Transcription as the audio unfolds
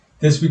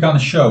This week on the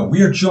show,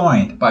 we are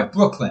joined by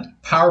Brooklyn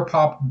power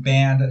pop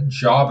band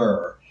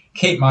Jobber,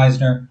 Kate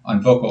Meisner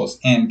on vocals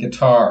and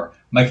guitar,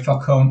 Mike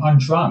Falcone on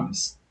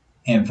drums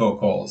and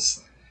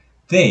vocals.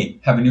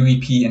 They have a new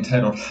EP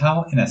entitled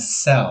Hell in a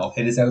Cell.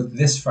 It is out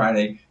this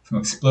Friday from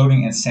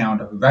Exploding and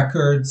Sound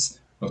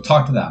Records. We'll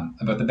talk to them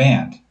about the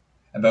band,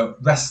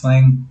 about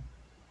wrestling,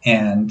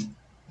 and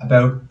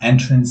about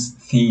entrance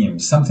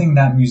themes, something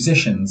that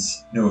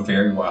musicians know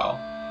very well.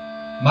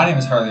 My name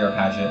is Harley R.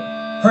 Paget.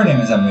 Her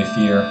name is Emily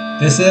Fear.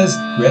 This is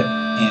Grit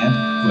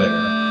and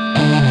Glitter.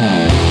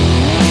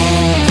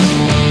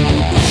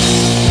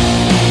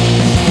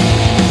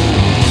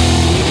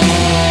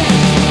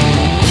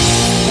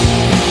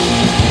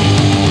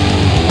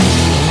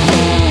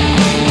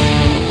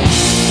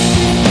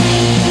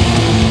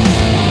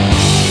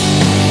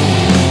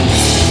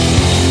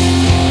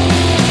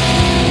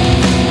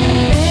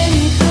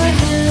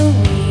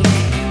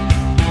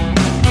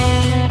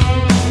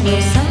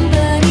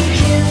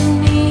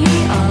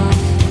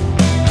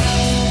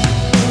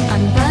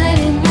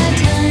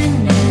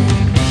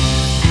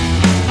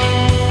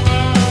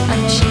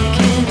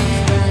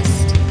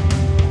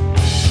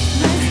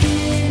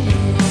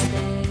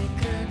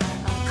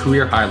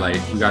 Career highlight,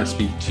 we got to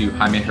speak to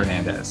Jaime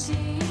Hernandez.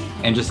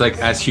 And just like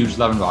as huge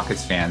Love and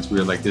Rockets fans, we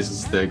were like, this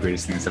is the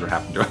greatest thing that's ever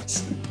happened to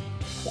us.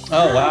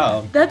 Oh,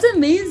 wow. That's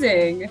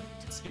amazing.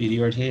 Speedy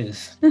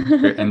Ortiz.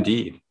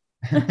 Indeed.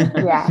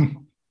 Yeah,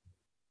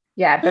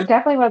 that's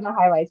definitely one of the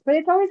highlights. But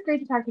it's always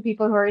great to talk to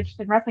people who are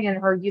interested in wrestling and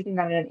who are using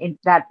that in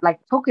that like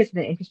focus in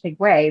an interesting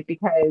way,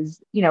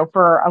 because, you know,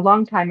 for a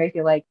long time, I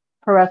feel like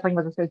pro wrestling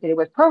was associated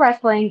with pro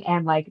wrestling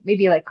and like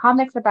maybe like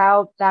comics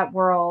about that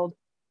world.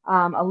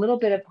 A little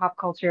bit of pop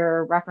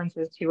culture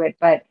references to it,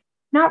 but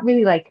not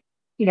really like,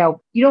 you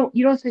know, you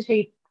don't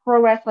associate pro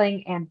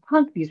wrestling and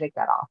punk music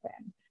that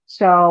often.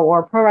 So,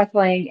 or pro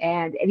wrestling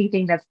and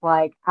anything that's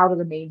like out of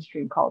the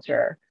mainstream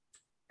culture.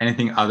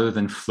 Anything other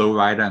than Flo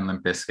Rida and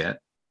Limp Bizkit.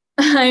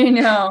 I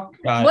know.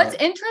 What's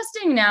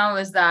interesting now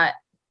is that,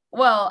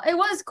 well, it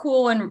was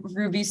cool when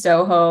Ruby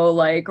Soho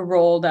like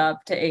rolled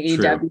up to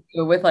AEW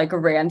with like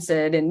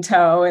Rancid in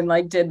tow and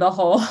like did the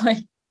whole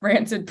like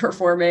Rancid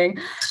performing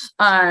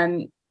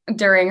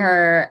during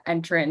her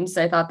entrance.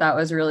 I thought that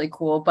was really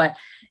cool. But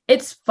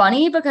it's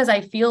funny because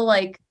I feel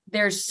like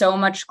there's so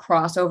much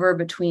crossover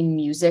between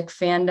music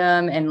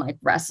fandom and like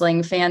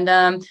wrestling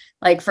fandom.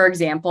 Like, for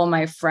example,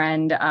 my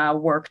friend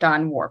worked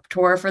on Warped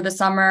Tour for the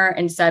summer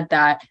and said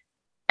that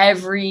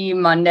every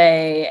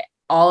Monday,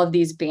 all of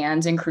these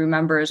bands and crew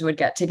members would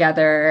get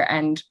together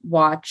and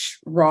watch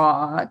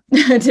Raw.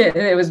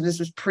 This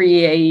was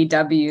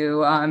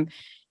pre-AEW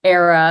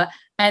era.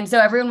 And so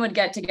everyone would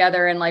get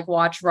together and like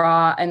watch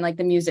Raw, and like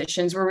the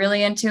musicians were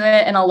really into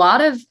it. And a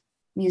lot of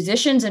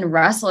musicians and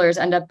wrestlers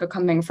end up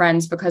becoming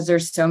friends because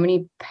there's so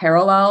many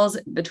parallels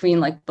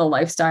between like the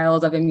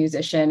lifestyles of a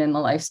musician and the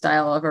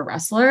lifestyle of a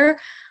wrestler.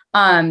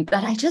 That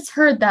I just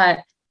heard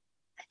that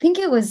I think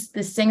it was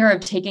the singer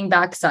of Taking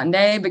Back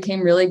Sunday became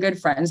really good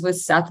friends with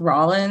Seth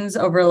Rollins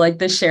over like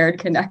the shared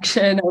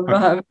connection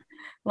of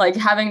like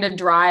having to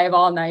drive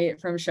all night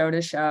from show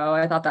to show.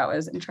 I thought that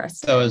was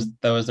interesting.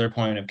 That was their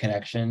point of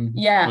connection.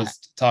 Yeah. Was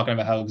talking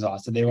about how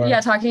exhausted they were.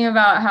 Yeah, talking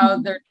about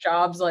how their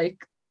jobs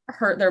like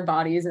hurt their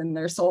bodies and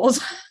their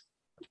souls.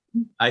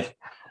 I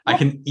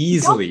can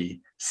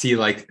easily see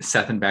like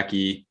Seth and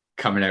Becky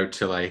coming out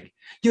to like,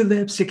 your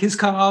lipstick is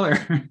color.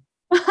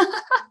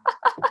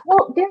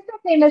 Well, there's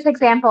a famous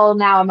example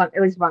now it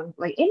was among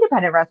like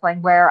independent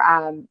wrestling where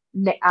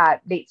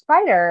Nate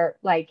Spider,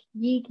 like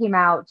he came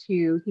out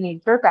to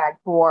Teenage Dirtbag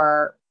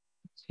for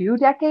 2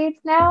 decades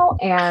now,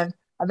 and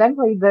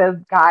eventually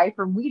the guy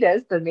from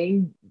Wheatus, the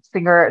lead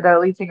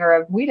singer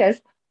of Wheatus,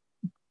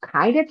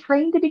 kind of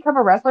trained to become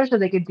a wrestler so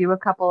they could do a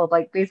couple of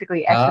like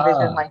basically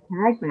exhibition like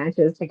tag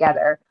matches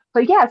together.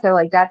 But yeah, so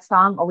like that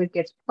song always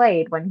gets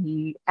played when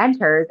he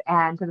enters,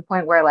 and to the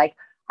point where like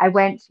I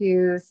went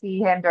to see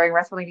him during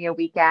WrestleMania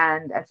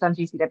weekend at some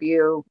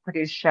GCW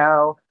produced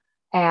show,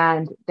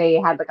 and they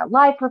had like a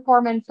live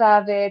performance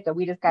of it. The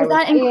Wheatus guy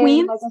was in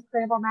Queens, like a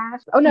scramble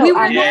match. Oh no, we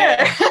were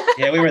there.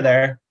 Yeah, we were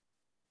there.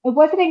 It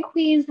wasn't in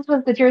Queens. This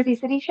was the Jersey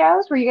City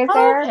shows. Were you guys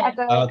there? Okay. At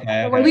the,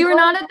 Okay. We were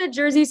not at the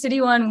Jersey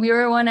City one. We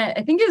were one at,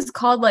 I think it's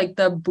called like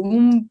the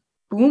Boom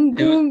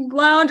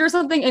Lounge or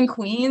something in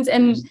Queens.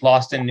 And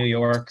Lost in New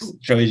York.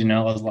 Joey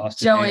Janela was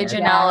lost in New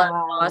York.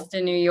 Lost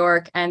in New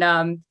York.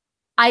 And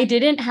I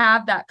didn't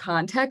have that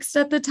context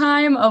at the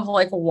time of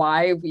like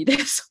why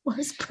Wheatus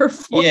was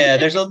performing. Yeah,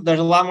 there's a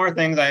lot more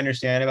things I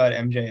understand about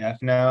MJF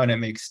now, and it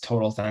makes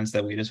total sense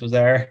that Wheatus was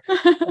there.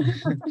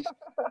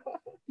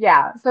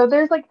 Yeah, so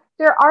there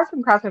are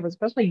some crossovers,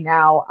 especially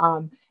now.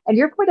 And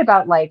your point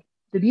about like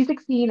the music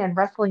scene and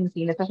wrestling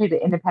scene, especially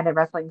the independent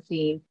wrestling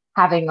scene,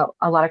 having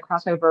a lot of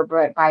crossover,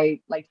 but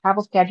by like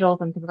travel schedules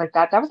and things like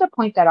that. That was a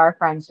point that our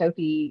friend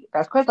Sophie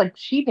Vasquez, like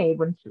she made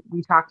when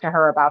we talked to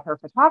her about her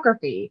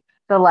photography.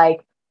 So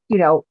like, you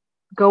know,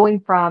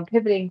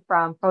 pivoting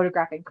from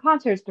photographing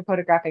concerts to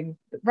photographing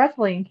the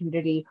wrestling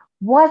community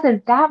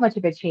wasn't that much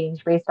of a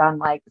change based on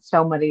like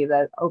so many of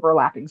the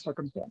overlapping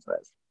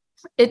circumstances.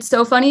 It's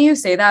so funny you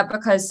say that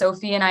because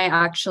Sophie and I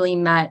actually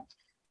met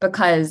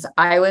because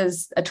I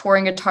was a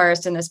touring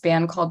guitarist in this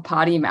band called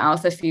Potty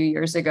Mouth a few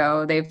years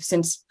ago. They've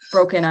since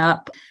broken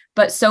up,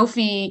 but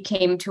Sophie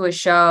came to a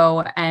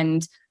show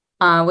and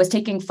was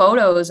taking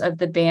photos of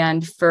the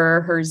band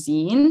for her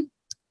zine.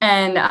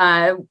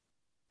 And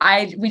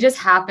we just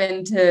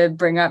happened to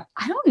bring up,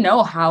 I don't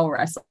know how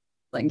wrestling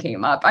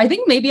came up. I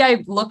think maybe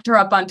I looked her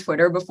up on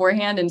Twitter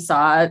beforehand and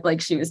saw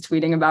like she was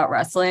tweeting about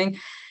wrestling.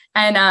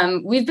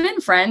 And we've been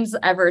friends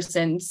ever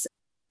since.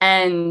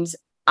 And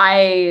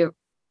I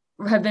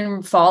have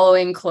been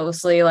following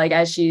closely, like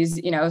as she's,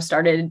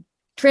 started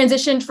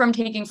transitioned from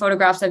taking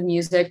photographs of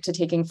music to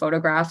taking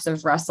photographs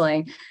of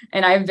wrestling.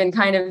 And I've been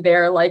kind of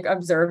there, like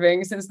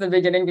observing since the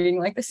beginning, being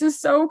like, this is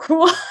so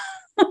cool.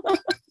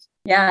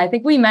 Yeah, I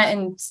think we met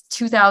in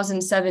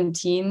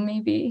 2017,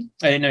 maybe.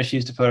 I didn't know she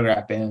used to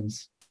photograph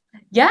bands.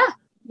 Yeah.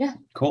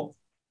 Cool.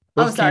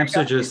 Both camps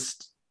are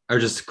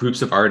just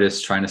groups of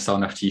artists trying to sell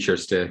enough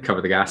t-shirts to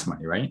cover the gas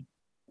money, right?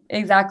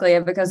 Exactly,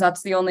 because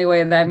that's the only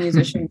way that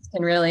musicians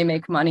can really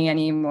make money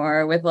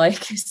anymore, with like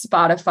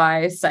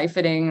Spotify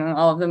siphoning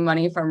all of the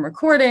money from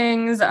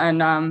recordings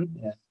and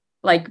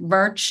like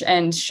merch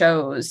and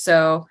shows.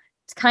 So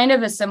it's kind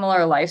of a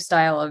similar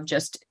lifestyle of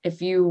just, if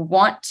you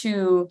want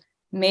to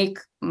make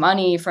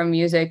money from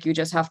music, you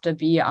just have to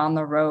be on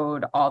the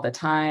road all the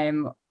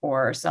time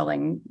or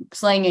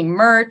slanging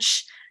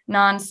merch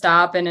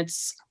nonstop. And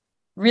it's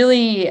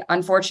really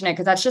unfortunate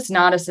because that's just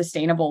not a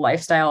sustainable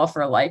lifestyle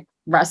for like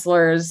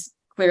wrestlers,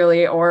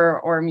 clearly,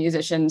 or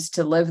musicians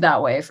to live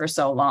that way for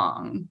so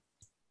long.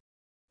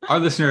 Our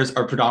listeners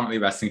are predominantly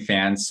wrestling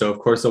fans, so of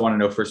course they'll want to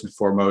know first and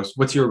foremost,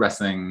 what's your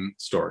wrestling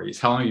stories?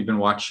 How long have you been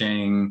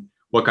watching?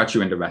 What got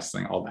you into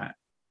wrestling? All that.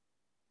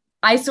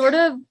 I sort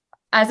of,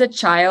 as a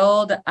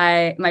child,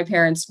 my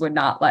parents would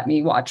not let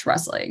me watch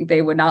wrestling.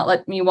 They would not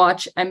let me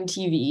watch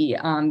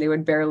MTV. They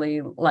would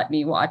barely let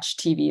me watch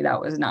TV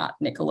that was not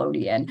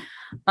Nickelodeon.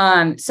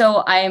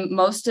 So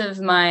most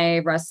of my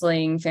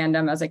wrestling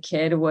fandom as a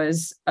kid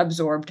was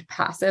absorbed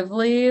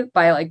passively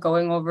by like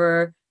going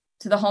over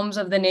to the homes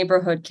of the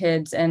neighborhood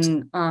kids.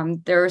 And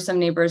there were some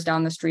neighbors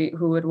down the street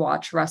who would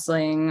watch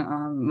wrestling,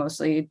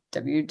 mostly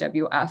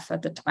WWF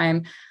at the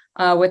time.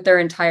 With their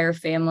entire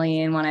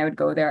family. And when I would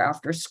go there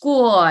after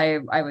school,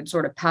 I would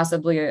sort of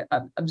passively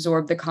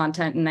absorb the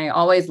content, and I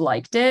always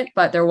liked it,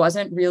 but there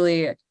wasn't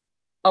really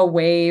a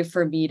way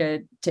for me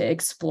to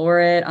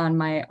explore it on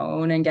my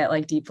own and get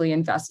like deeply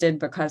invested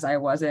because I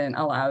wasn't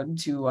allowed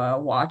to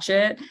watch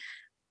it.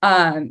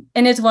 And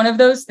it's one of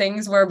those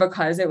things where,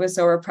 because it was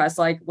so repressed,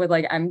 like with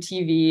like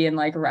MTV and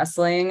like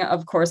wrestling,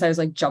 of course I was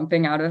like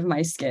jumping out of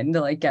my skin to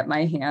like get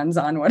my hands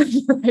on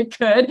whatever I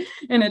could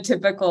in a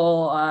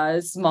typical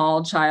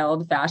small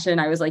child fashion.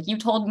 I was like, you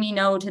told me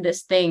no to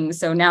this thing,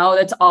 so now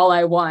that's all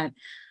I want.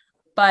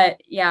 But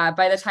yeah,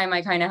 by the time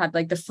I kind of had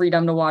like the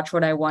freedom to watch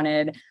what I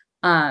wanted,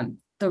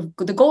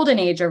 the golden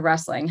age of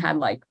wrestling had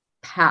like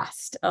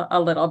passed a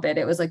little bit.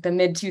 It was like the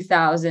mid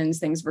 2000s,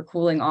 things were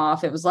cooling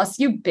off. It was less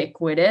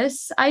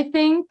ubiquitous, I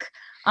think.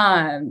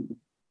 I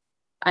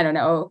don't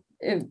know.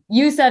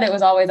 You said it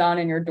was always on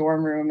in your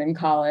dorm room in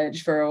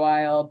college for a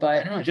while,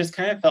 but I don't know, it just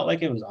kind of felt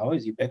like it was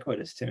always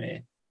ubiquitous to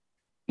me.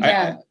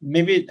 Yeah.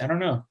 I don't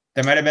know.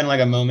 There might have been like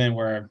a moment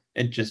where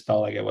it just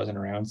felt like it wasn't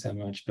around so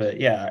much, but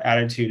yeah,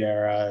 Attitude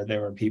Era,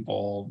 there were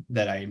people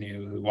that I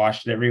knew who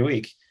watched it every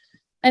week.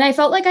 And I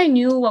felt like I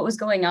knew what was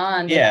going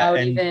on without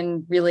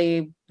even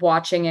really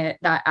watching it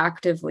that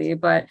actively.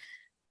 But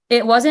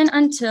it wasn't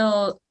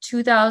until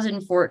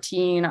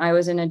 2014, I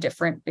was in a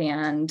different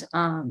band.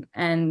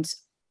 And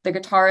the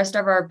guitarist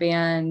of our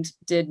band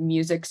did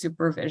music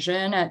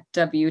supervision at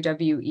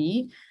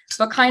WWE.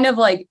 But kind of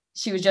like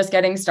she was just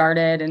getting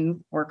started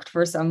and worked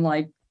for some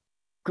like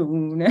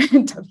goon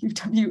in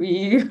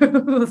WWE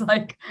who was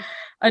like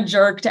a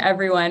jerk to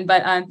everyone.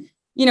 But,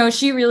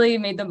 she really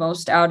made the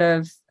most out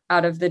of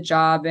the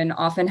job, and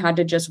often had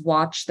to just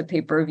watch the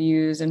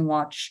pay-per-views and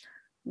watch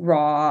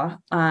Raw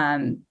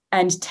and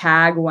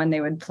tag when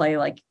they would play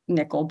like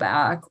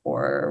Nickelback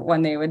or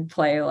when they would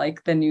play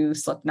like the new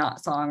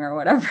Slipknot song or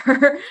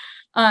whatever.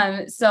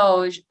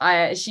 So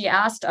she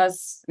asked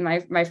us,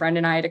 my friend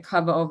and I, to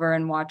come over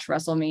and watch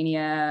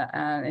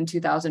WrestleMania in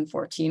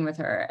 2014 with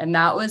her. And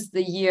that was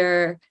the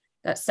year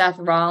that Seth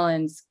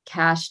Rollins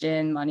cashed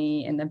in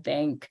Money in the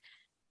Bank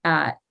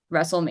at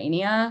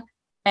WrestleMania.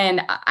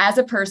 And as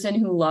a person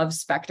who loves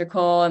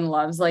spectacle and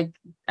loves like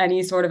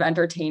any sort of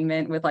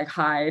entertainment with like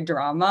high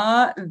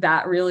drama,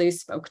 that really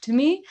spoke to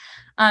me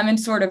and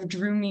sort of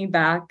drew me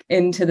back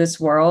into this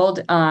world.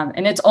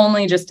 And it's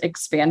only just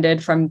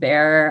expanded from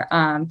there.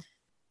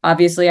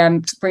 Obviously,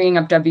 I'm bringing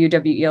up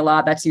WWE a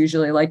lot. That's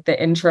usually like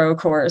the intro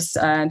course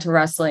to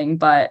wrestling.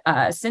 But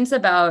since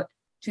about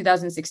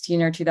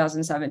 2016 or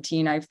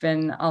 2017, I've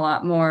been a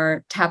lot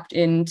more tapped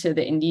into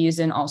the indies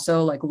and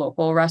also like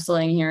local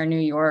wrestling here in New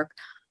York,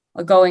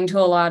 going to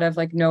a lot of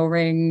like no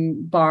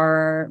ring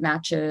bar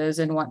matches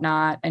and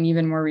whatnot. And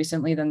even more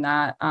recently than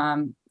that,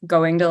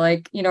 going to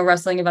like,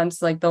 wrestling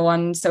events like the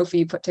one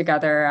Sophie put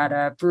together at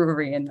a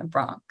brewery in the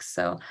Bronx.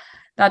 So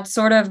that's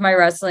sort of my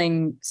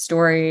wrestling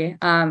story.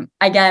 Again,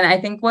 I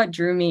think what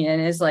drew me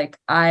in is like,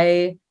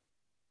 I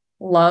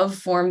love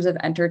forms of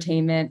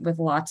entertainment with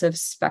lots of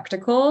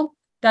spectacle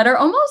that are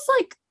almost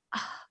like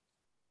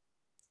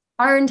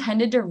are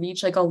intended to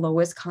reach like a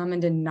lowest common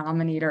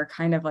denominator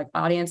kind of like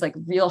audience, like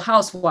Real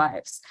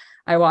Housewives.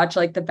 I watch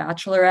like The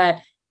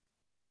Bachelorette.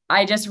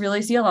 I just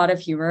really see a lot of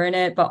humor in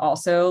it, but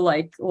also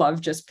like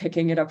love just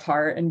picking it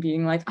apart and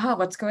being like, oh,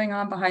 what's going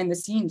on behind the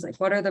scenes? Like,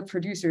 what are the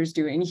producers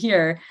doing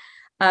here?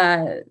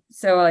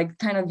 So like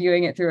kind of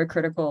viewing it through a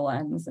critical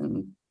lens.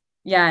 And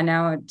yeah,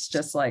 now it's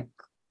just like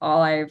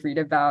all I read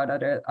about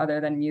other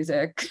than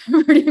music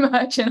pretty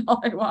much, and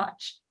all I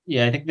watch.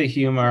 Yeah, I think the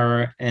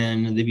humor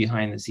and the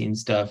behind the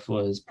scenes stuff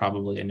was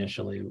probably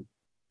initially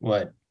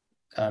what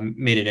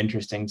made it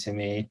interesting to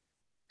me.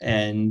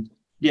 And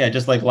yeah,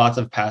 just like lots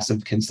of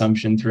passive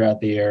consumption throughout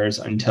the years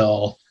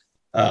until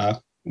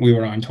we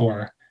were on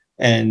tour.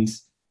 And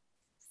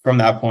from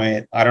that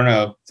point, I don't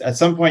know, at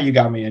some point you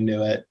got me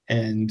into it,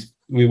 and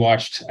we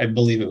watched, I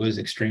believe it was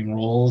Extreme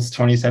Rules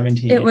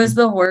 2017. It was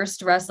the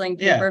worst wrestling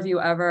pay-per-view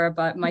ever,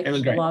 but Mike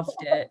loved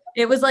it.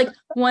 It was like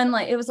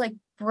it was like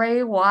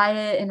Bray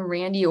Wyatt and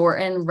Randy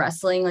Orton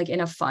wrestling like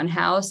in a fun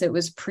house. It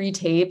was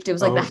pre-taped. It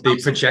was like they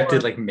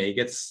projected like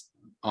maggots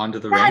onto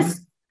the ring. Yes.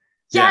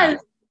 Yeah.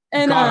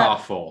 And god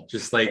awful.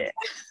 Just like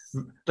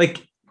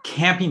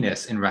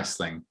campiness in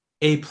wrestling.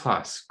 A+,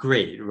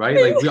 great, right?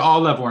 Like we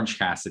all love Orange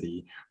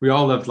Cassidy. We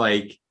all love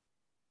like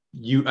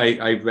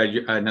I read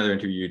another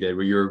interview you did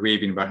where you were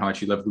raving about how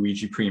much you love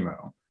Luigi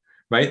Primo,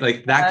 right?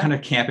 Like that kind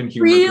of camp and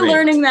humor.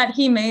 Relearning that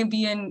he may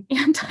be an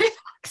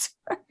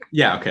anti-vaxxer.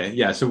 Yeah, okay.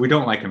 Yeah, so we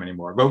don't like him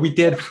anymore, but we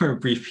did for a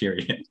brief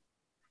period.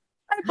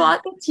 I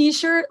bought the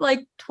t-shirt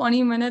like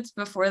 20 minutes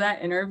before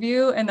that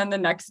interview, and then the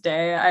next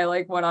day I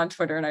like went on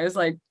Twitter and I was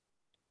like,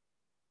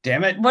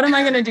 damn it, what am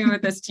I going to do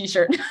with this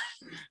t-shirt?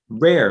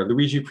 Rare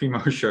Luigi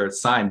Primo shirt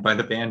signed by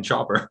the band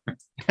Jobber.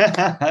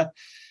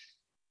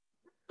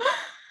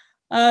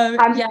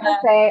 I'm just gonna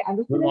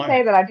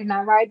say that I did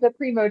not ride the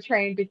Primo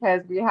train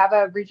because we have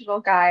a regional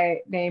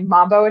guy named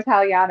Mambo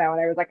Italiano,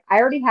 and I was like, I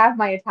already have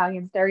my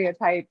Italian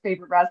stereotype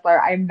favorite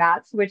wrestler. I'm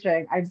not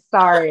switching. I'm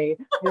sorry.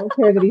 I don't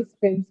care that he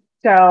spins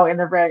so in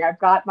the ring. I've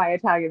got my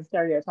Italian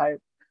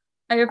stereotype.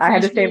 I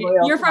had to stay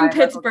loyal. You're from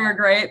Pittsburgh,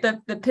 right?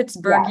 The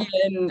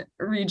Pittsburghian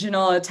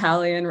regional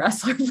Italian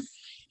wrestler.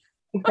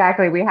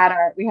 Exactly. We had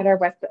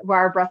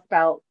our breast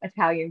belt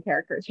Italian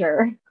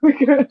caricature.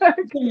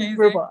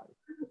 Move on.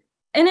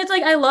 And it's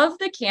like, I love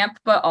the camp,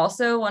 but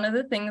also one of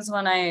the things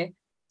when I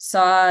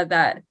saw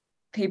that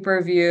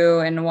pay-per-view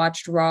and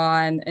watched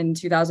Raw in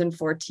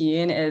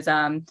 2014 is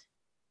I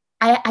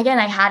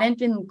hadn't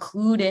been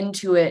clued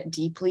into it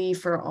deeply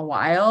for a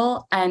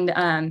while.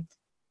 And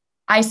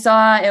I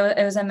saw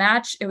it was a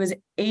match. It was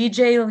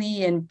AJ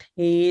Lee and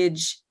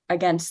Paige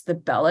against the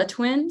Bella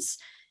Twins.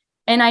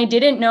 And I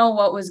didn't know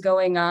what was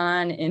going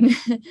on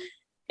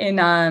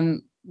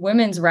in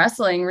women's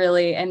wrestling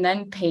really. And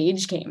then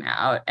Paige came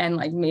out and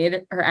like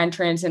made her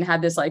entrance and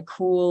had this like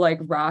cool like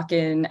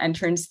rockin'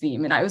 entrance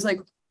theme. And I was like,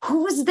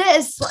 who is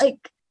this?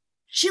 Like,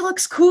 she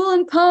looks cool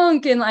and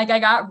punk. And like, I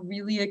got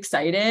really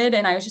excited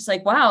and I was just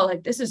like, wow,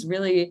 like this is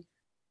really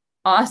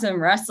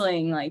awesome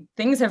wrestling. Like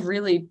things have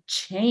really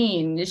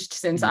changed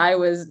since I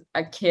was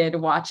a kid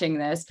watching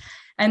this.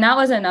 And that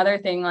was another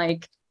thing,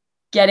 like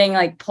getting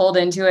like pulled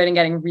into it and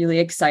getting really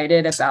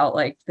excited about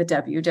like the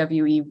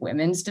WWE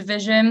women's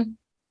division.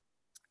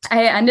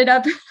 I ended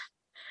up,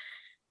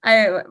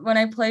 when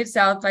I played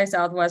South by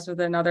Southwest with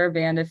another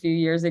band a few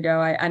years ago,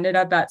 I ended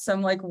up at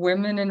some like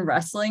women in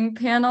wrestling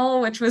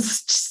panel, which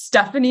was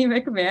Stephanie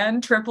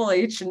McMahon, Triple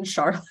H, and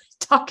Charlotte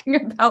talking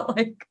about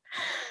like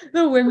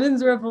the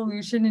women's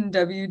revolution in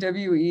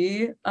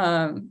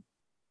WWE,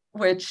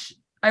 which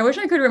I wish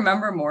I could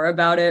remember more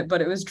about it,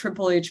 but it was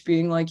Triple H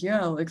being like,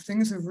 yeah, like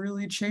things have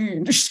really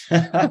changed.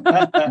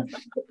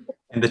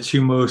 And the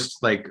two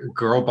most like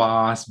girl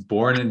boss,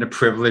 born into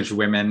privileged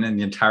women in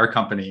the entire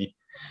company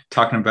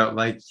talking about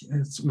like,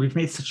 we've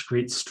made such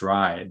great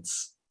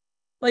strides.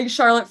 Like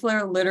Charlotte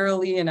Flair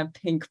literally in a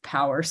pink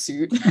power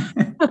suit.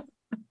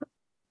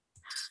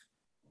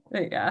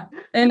 Yeah.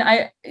 And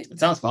it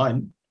sounds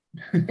fun.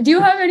 Do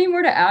you have any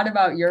more to add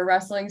about your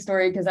wrestling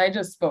story? Because I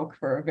just spoke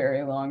for a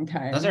very long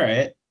time. That's all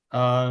right.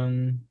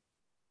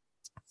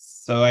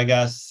 So I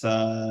guess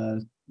I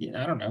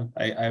don't know.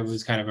 I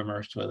was kind of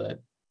immersed with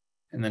it.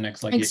 In the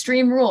next like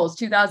Extreme Rules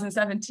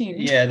 2017.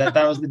 Yeah, that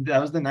was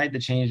the night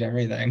that changed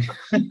everything.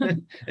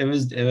 it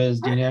was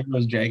Dean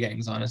Ambrose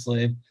Jaggings,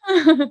 honestly.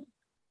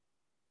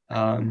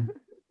 And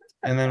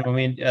then when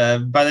we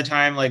by the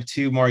time like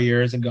 2 more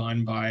years had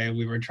gone by,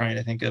 we were trying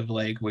to think of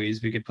like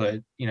ways we could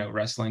put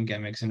wrestling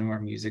gimmicks into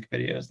our music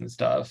videos and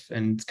stuff.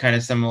 And it's kind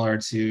of similar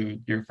to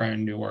your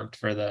friend who worked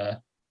for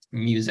the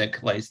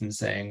music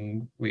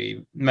licensing.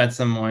 We met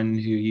someone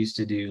who used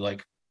to do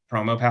like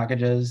promo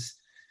packages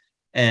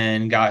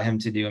and got him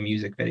to do a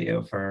music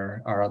video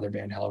for our other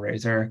band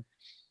Hellraiser.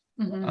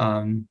 Mm-hmm.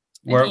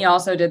 And he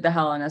also did the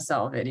Hell in a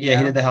Cell video. Yeah,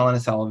 he did the Hell in a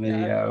Cell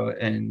video.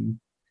 And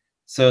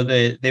so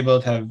they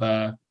both have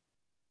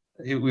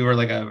we were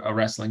like a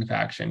wrestling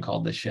faction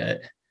called The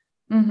Shit.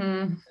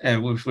 And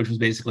which was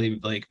basically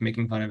like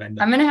making fun of NWO.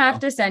 I'm gonna have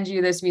to send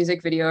you this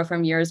music video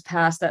from years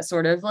past that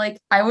sort of like,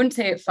 I wouldn't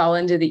say it fell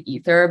into the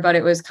ether, but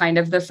it was kind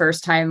of the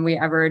first time we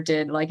ever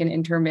did like an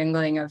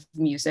intermingling of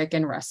music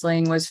and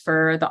wrestling, was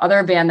for the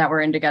other band that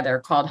we're in together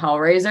called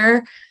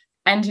Hellraiser.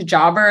 And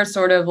Jobber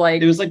sort of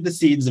like, it was like the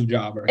seeds of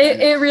Jobber.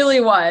 It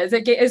really was.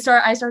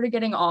 I started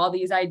getting all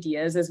these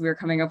ideas as we were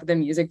coming up with a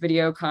music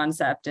video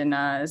concept,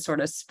 and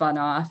sort of spun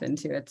off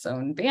into its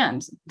own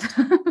band.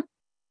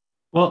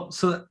 Well,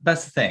 so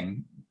that's the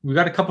thing. We've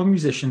got a couple of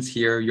musicians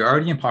here. You're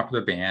already in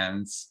popular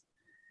bands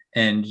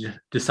and you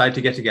decide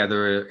to get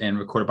together and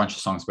record a bunch of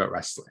songs about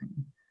wrestling.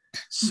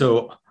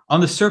 So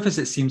on the surface,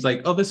 it seems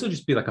like, oh, this will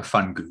just be like a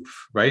fun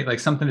goof, right? Like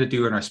something to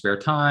do in our spare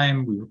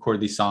time. We record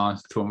these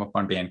songs, throw them up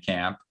on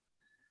Bandcamp.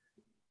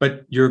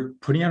 But you're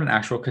putting out an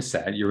actual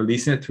cassette. You're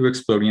releasing it through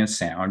Explodian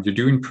Sound. You're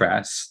doing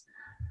press.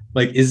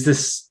 Like,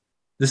 this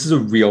is a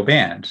real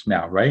band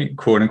now, right?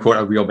 Quote unquote,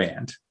 a real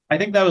band. I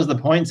think that was the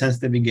point since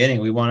the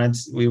beginning. We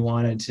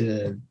wanted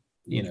to,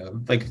 you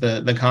know, like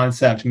the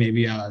concept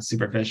maybe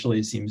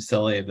superficially seems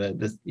silly, but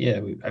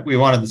we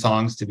wanted the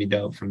songs to be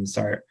dope from the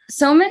start.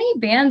 So many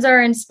bands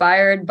are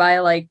inspired by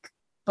like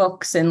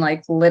books and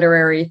like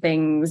literary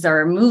things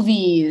or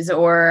movies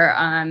or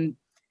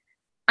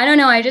I don't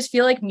know. I just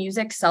feel like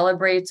music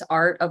celebrates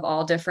art of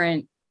all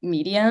different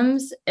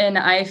mediums, and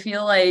I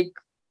feel like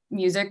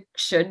music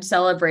should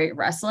celebrate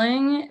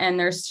wrestling, and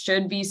there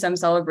should be some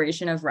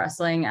celebration of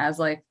wrestling as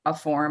like a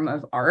form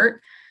of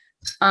art.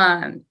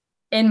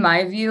 In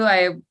my view,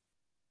 I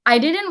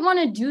didn't want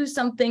to do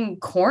something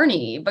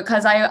corny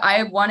because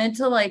I wanted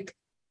to like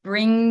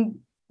bring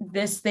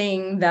this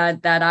thing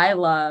that I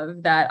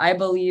love, that I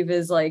believe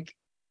is like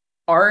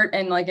art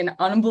and like an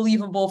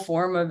unbelievable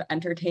form of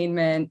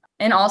entertainment,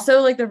 and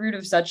also like the root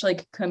of such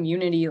like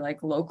community,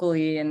 like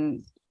locally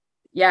and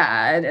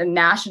a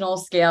national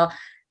scale.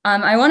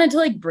 I wanted to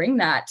like bring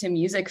that to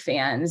music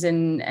fans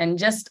and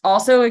just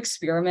also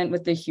experiment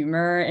with the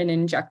humor and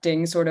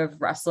injecting sort of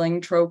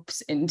wrestling tropes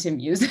into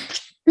music,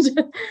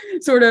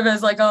 sort of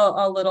as like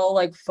a little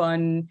like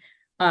fun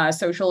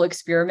social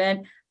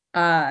experiment,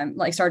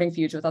 like starting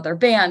feuds with other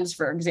bands,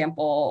 for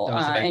example,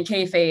 and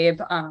kayfabe.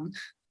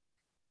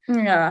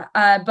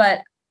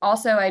 But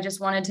also I just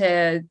wanted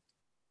to,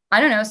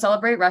 I don't know,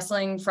 celebrate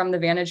wrestling from the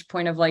vantage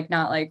point of like,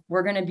 not like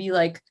we're going to be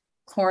like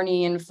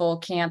corny and full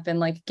camp and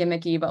like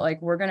gimmicky, but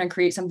like we're going to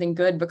create something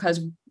good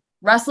because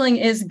wrestling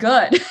is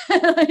good.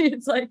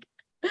 it's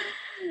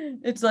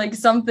like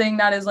something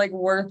that is like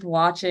worth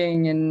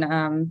watching and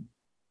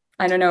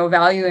I don't know,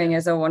 valuing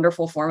as a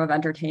wonderful form of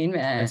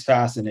entertainment. It's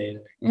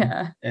fascinating.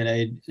 Yeah.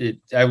 And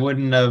I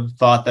wouldn't have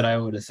thought that I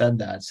would have said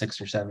that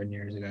 6 or 7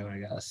 years ago, I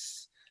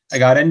guess. I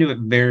got into it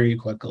very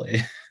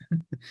quickly.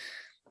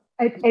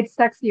 It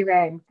sucks you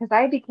in because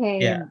I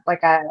became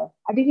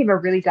a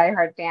really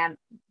diehard fan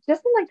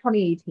just in like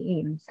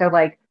 2018. So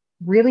like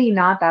really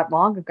not that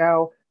long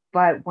ago.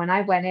 But when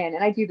I went in,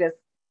 and I do this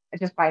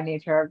just by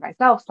nature of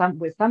myself,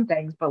 with some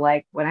things, but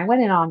like when I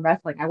went in on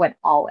wrestling, I went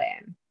all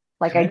in.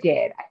 Like I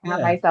did. I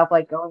found myself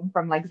like going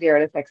from like 0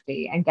 to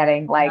 60 and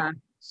getting like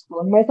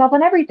schooling myself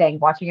on everything,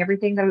 watching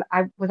everything that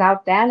I was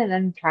out then, and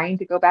then trying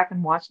to go back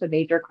and watch the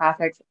major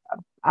classics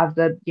of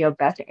the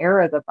best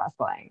eras of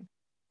wrestling.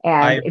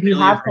 And if you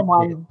have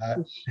someone,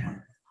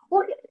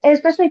 well,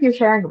 especially if you're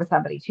sharing it with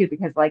somebody too,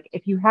 because like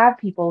if you have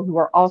people who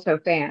are also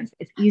fans,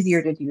 it's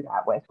easier to do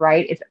that with,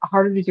 right? It's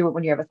harder to do it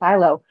when you have a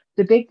silo.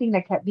 The big thing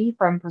that kept me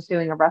from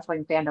pursuing a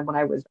wrestling fandom when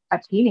I was a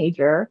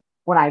teenager,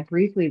 when I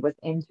briefly was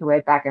into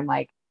it back in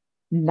like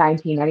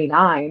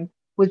 1999,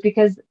 was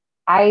because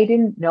I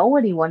didn't know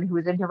anyone who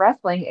was into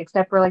wrestling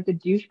except for like the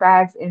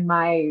douchebags in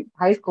my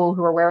high school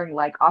who were wearing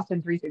like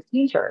Austin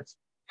 316 shirts.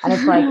 And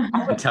it's like,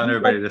 I'm telling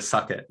everybody to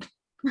suck it.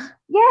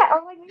 Yeah,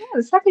 I'm like, yeah,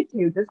 suck it,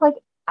 dude. It's like,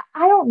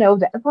 I don't know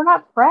that if we're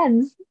not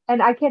friends,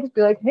 and I can't just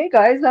be like, hey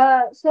guys,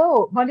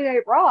 so Monday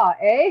Night Raw,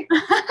 eh?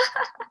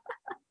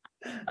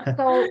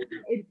 So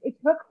it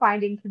took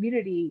finding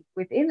community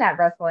within that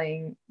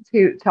wrestling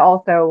to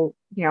also,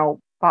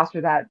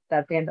 foster that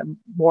fandom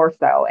more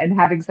so, and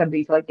having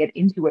somebody to like get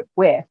into it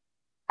with,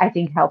 I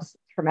think helps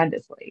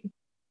tremendously.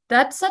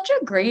 That's such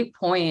a great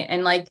point.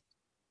 And like,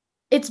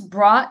 it's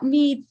brought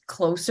me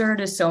closer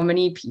to so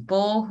many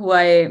people who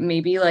I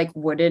maybe like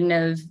wouldn't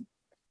have,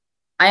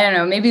 I don't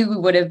know, maybe we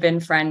would have been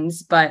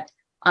friends, but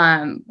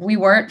we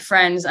weren't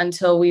friends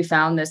until we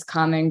found this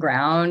common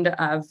ground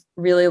of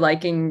really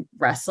liking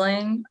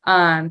wrestling.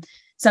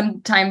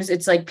 Sometimes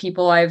it's like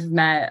people I've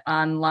met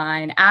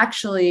online.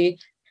 Actually,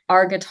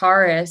 our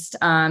guitarist,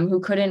 who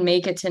couldn't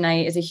make it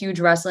tonight, is a huge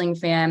wrestling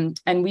fan,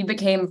 and we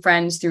became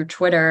friends through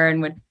Twitter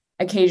and would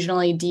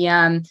occasionally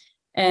DM.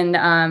 And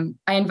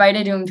I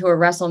invited him to a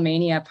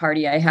WrestleMania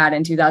party I had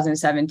in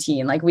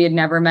 2017. Like, we had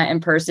never met in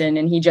person,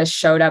 and he just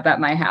showed up at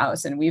my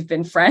house, and we've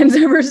been friends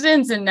ever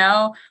since. And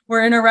now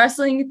we're in a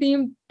wrestling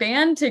themed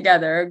band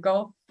together.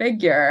 Go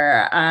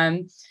figure.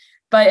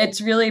 But it's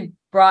really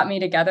brought me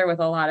together with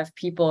a lot of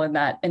people in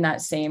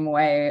that same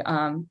way.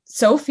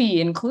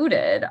 Sophie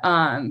included.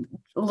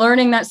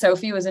 Learning that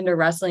Sophie was into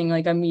wrestling,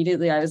 like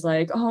immediately I was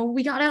like, oh,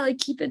 we gotta like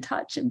keep in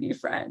touch and be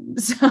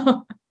friends.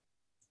 Oh,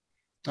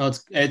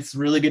 it's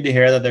really good to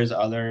hear that there's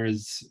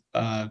others,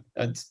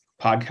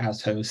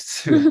 podcast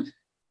hosts who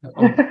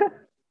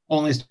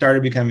only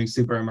started becoming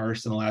super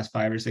immersed in the last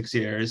 5 or 6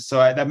 years. So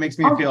that makes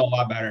me feel a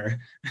lot better.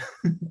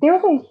 There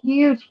was a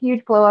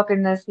huge blow up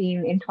in the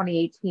scene in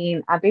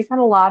 2018, based on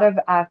a lot of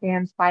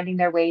fans finding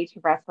their way to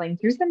wrestling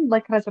through some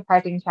like kind of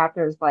surprising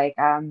chapters. Like,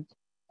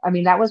 I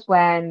mean, that was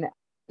when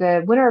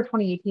the winner of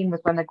 2018 was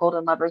when the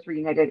Golden Lovers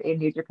reunited in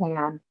New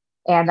Japan,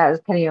 and that was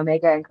Kenny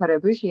Omega and Kota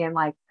Ibushi, and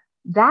like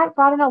that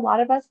brought in a lot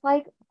of us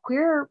like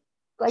queer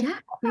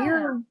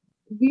weirdos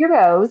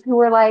who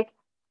were like,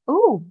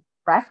 "Ooh,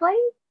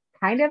 wrestling,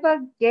 kind of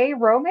a gay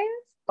romance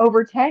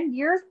over 10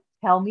 years.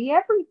 Tell me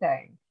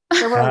everything."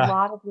 There were a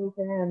lot of new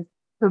fans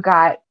who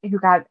got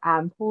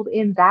pulled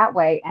in that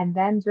way, and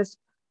then just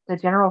the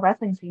general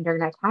wrestling scene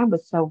during that time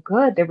was so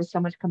good. There was so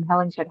much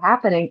compelling shit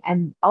happening,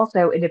 and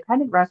also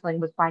independent wrestling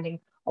was finding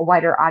a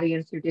wider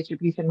audience through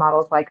distribution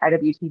models like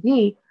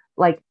IWTV.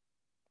 Like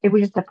it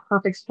was just a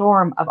perfect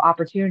storm of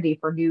opportunity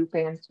for new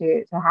fans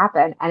to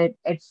happen, and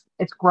it's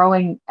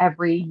growing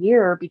every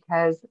year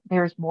because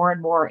there's more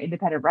and more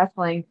independent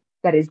wrestling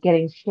that is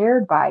getting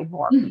shared by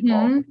more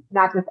people,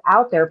 not just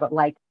out there, but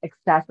like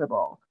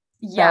accessible.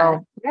 Yeah,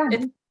 so, yeah.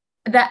 It's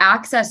the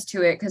access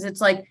to it, because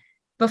it's like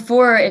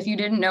before, if you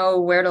didn't know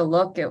where to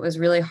look, it was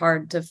really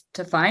hard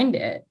to find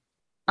it.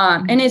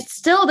 And it's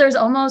still, there's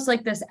almost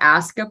like this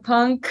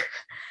ask-a-punk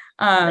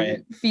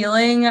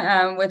feeling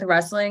with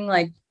wrestling.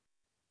 Like,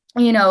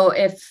 you know,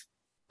 if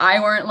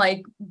I weren't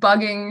like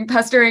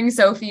pestering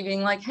Sophie,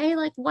 being like, hey,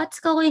 like what's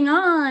going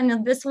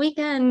on this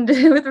weekend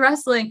with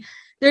wrestling?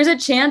 There's a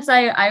chance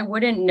I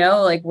wouldn't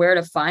know like where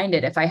to find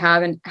it if I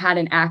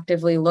hadn't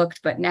actively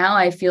looked. But now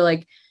I feel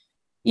like,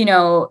 you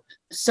know,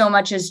 so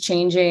much is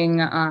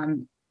changing.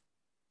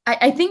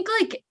 I think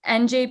like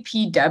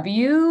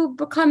NJPW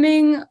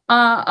becoming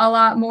a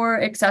lot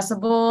more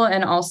accessible,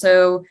 and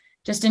also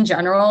just in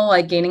general,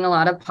 like gaining a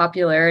lot of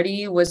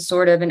popularity, was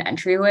sort of an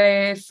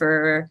entryway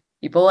for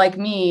people like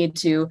me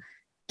to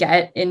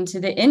get into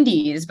the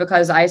indies,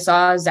 because I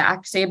saw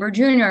Zack Sabre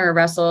Jr.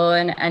 wrestle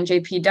in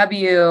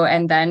NJPW,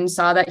 and then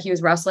saw that he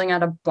was wrestling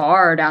at a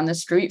bar down the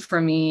street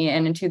from me.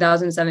 And in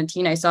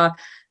 2017, I saw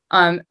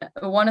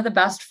one of the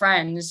best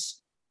friends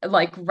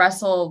like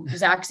wrestle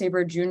Zack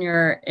Sabre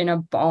Jr. in a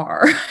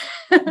bar.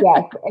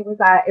 Yes, it was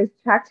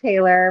Chuck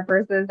Taylor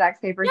versus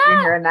Zack Sabre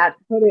Jr. and that's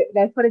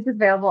footage is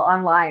available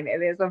online.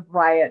 It is a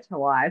riot to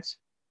watch.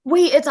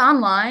 Wait, it's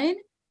online?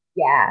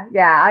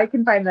 Yeah, I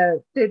can find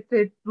the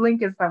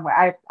link is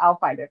somewhere. I'll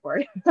find it for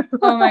you.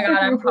 Oh my god,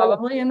 I'm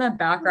probably in the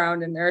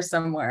background in there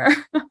somewhere.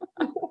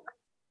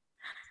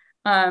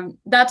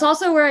 That's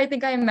also where I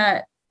think I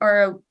met,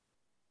 or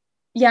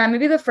yeah,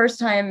 maybe the first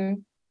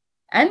time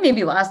and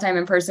maybe last time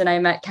in person, I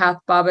met Kath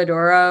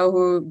Babadoro,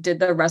 who did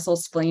the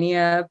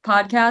WrestleSplania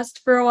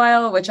podcast for a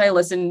while, which I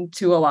listened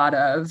to a lot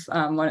of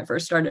when it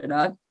first started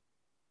up.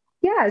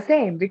 Yeah,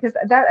 same, because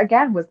that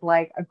again was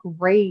like a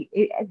great,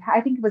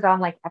 I think it was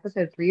on like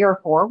episode 3 or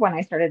 4 when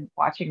I started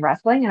watching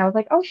wrestling, and I was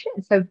like, oh shit.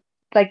 So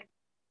like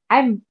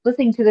I'm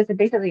listening to this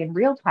basically in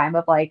real time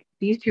of like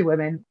these two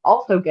women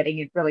also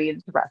getting really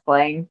into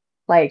wrestling.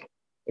 Like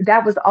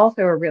that was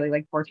also a really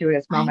like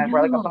fortuitous moment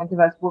where like a bunch of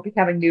us were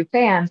becoming new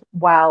fans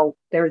while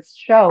their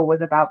show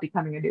was about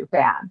becoming a new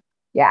fan.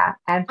 Yeah.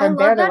 And from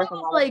there was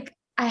like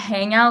a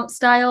hangout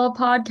style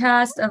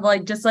podcast of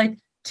like just like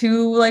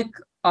two like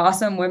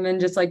awesome women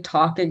just like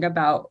talking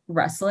about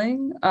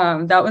wrestling.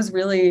 That was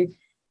really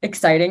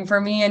exciting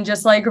for me, and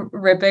just like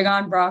ripping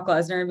on Brock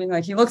Lesnar and being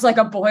like, he looks like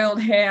a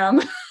boiled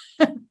ham.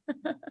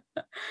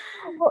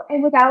 Well,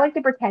 and without like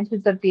the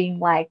pretensions of being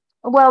like,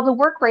 well, the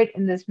work rate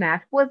in this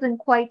match wasn't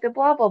quite the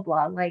blah blah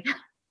blah. Like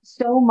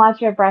so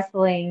much of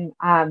wrestling,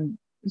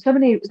 so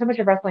much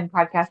of wrestling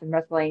podcasts and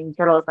wrestling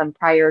journalism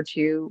prior to,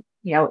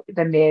 you know,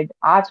 the mid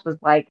aughts was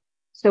like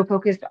so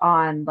focused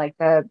on like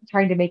the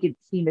trying to make it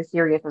seem as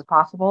serious as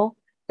possible,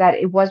 that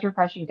it was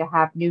refreshing to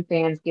have new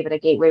fans give it a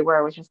gateway where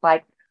it was just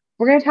like,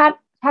 we're gonna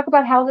talk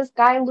about how this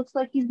guy looks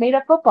like he's made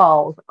of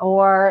footballs,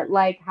 or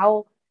like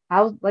how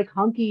like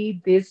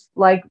hunky this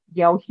like,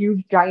 you know,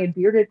 huge giant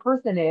bearded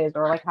person is,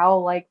 or like how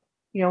like,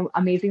 you know,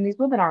 amazing these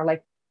women are.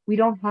 Like we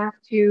don't have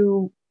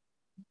to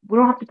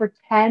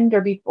pretend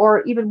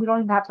or even we don't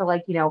even have to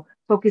like, you know,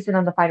 focus in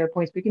on the finer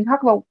points. We can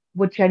talk about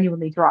what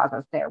genuinely draws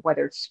us there,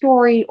 whether it's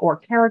story or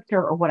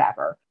character or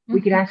whatever. We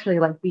can actually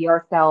like be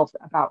ourselves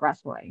about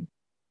wrestling.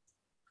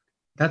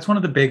 That's one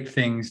of the big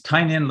things.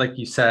 Tying in, like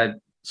you said,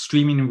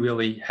 streaming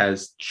really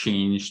has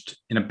changed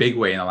in a big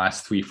way in the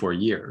last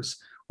 3-4 years,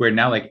 where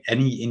now like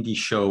any indie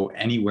show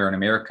anywhere in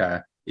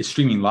America is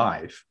streaming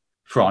live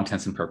for all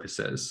intents and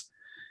purposes.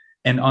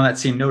 And on that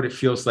same note, it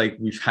feels like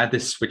we've had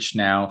this switch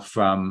now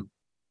from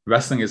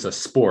wrestling as a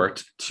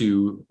sport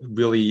to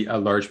really a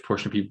large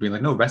portion of people being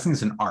like, no, wrestling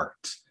is an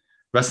art.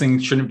 Wrestling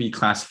shouldn't be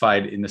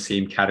classified in the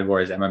same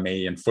category as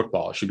MMA and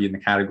football. It should be in the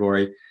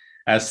category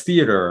as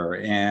theater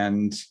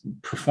and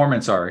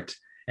performance art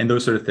and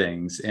those sort of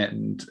things.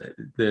 And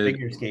the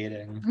figure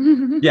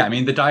skating. Yeah, I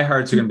mean, the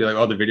diehards are going to be like,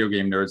 oh, the video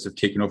game nerds have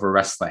taken over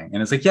wrestling.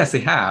 And it's like, yes, they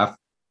have.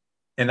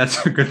 And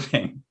that's a good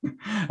thing.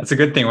 That's a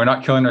good thing. We're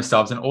not killing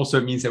ourselves. And also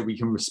it means that we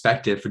can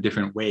respect it for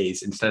different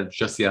ways instead of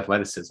just the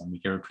athleticism. We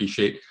can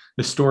appreciate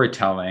the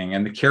storytelling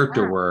and the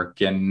character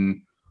work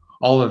and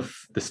all of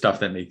the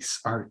stuff that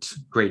makes art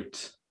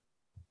great.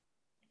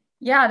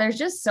 Yeah, there's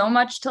just so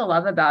much to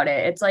love about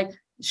it. It's like,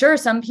 sure,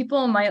 some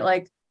people might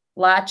like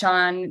latch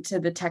on to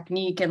the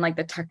technique and like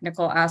the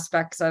technical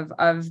aspects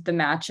of the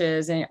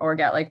matches, and or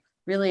get like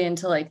really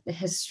into like the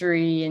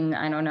history and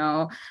I don't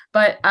know.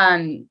 But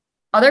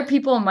other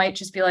people might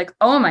just be like,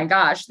 oh my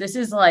gosh, this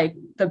is like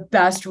the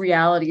best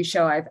reality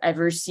show I've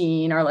ever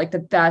seen, or like the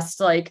best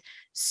like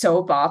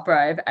soap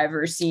opera I've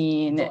ever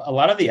seen. A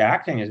lot of the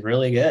acting is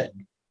really good.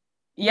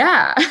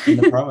 Yeah. In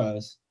the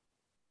promos.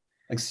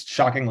 Like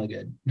shockingly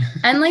good.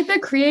 And like the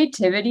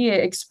creativity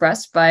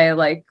expressed by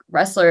like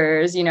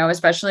wrestlers, you know,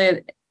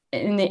 especially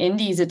in the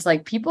indies, it's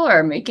like people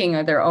are making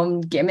their own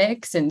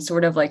gimmicks and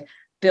sort of like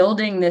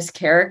building this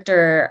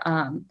character.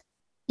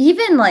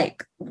 Even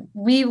like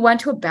we went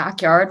to a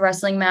backyard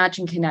wrestling match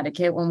in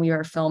Connecticut when we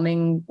were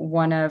filming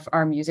one of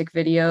our music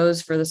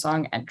videos for the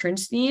song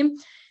Entrance Theme.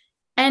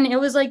 And it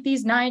was like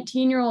these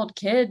 19-year-old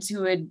kids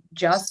who had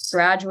just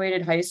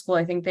graduated high school.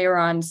 I think they were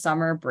on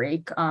summer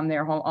break. They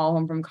were all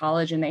home from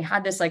college, and they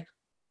had this like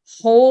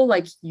whole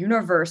like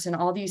universe and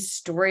all these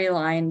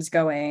storylines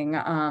going.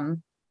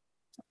 And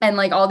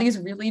like all these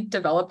really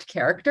developed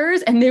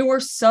characters, and they were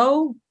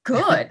so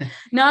good,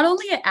 not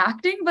only at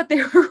acting, but they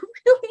were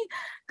really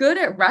good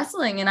at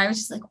wrestling. And I was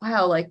just like,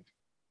 wow, like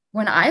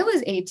when I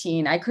was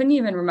 18, I couldn't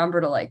even remember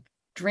to like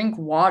drink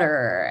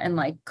water and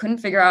like couldn't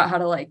figure out how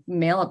to like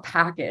mail a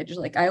package.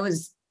 Like I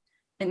was,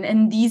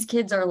 and these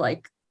kids are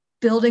like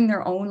building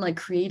their own like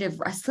creative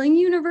wrestling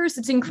universe.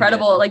 It's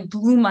incredible. Yeah. It like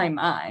blew my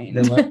mind.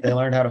 They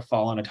learned how to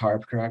fall on a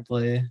tarp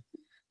correctly.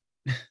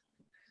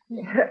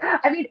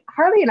 I mean,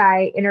 Harley and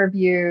I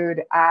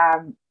interviewed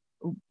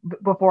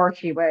before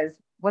she was,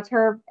 what's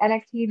her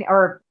NXT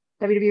or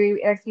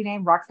WWE NXT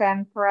name?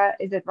 Roxanne Perez?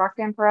 Is it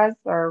Roxanne Perez?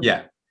 Or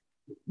yeah.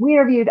 We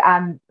interviewed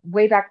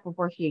way back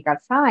before she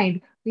got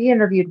signed. We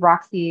interviewed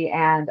Roxy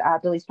and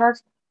Billy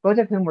Starks, both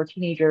of whom were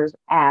teenagers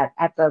at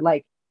the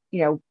like,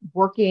 you know,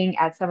 working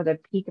at some of the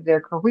peak of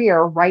their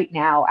career right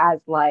now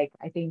as like,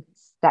 I think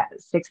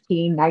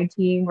 16,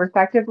 19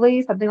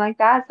 respectively, something like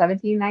that,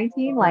 17,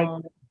 19. Like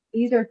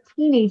these are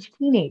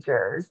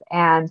teenagers.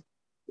 And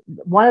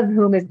one of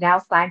whom is now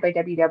signed by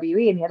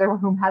WWE and the other one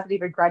whom hasn't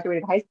even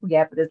graduated high school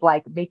yet, but is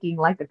like making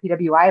like the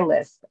PWI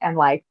list and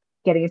like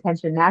getting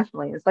attention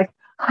nationally. It's like,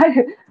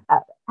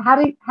 how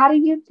do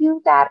you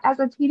do that as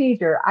a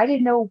teenager? I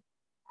didn't know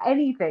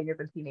anything as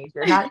a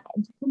teenager, not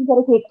didn't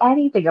dedicate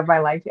anything of my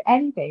life to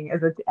anything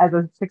as a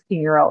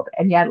 16-year-old.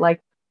 And yet,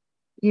 like,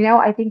 you know,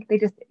 I think they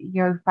just,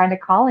 you know, find a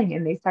calling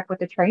and they stuck with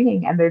the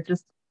training and they're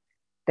just,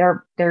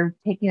 they're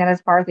taking that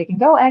as far as they can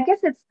go. And I guess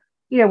it's,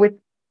 you know, with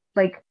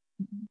like,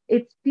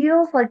 it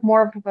feels like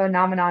more of a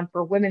phenomenon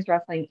for women's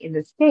wrestling in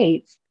the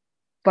States,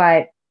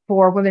 but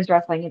for women's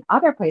wrestling in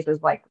other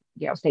places, like,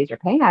 you know, say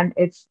Japan,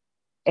 it's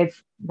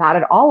not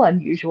at all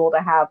unusual to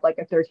have like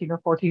a 13 or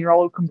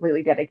 14-year-old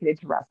completely dedicated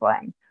to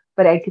wrestling.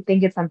 But I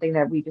think it's something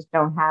that we just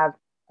don't have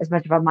as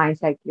much of a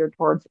mindset geared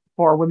towards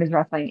for women's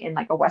wrestling in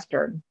like a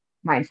Western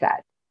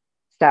mindset.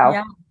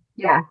 So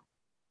yeah,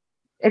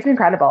 it's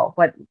incredible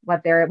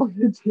what they're able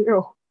to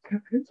do.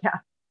 Yeah.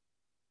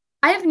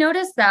 I've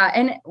noticed that.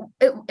 And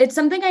it's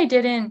something I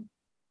didn't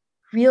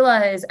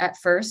realize at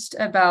first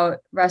about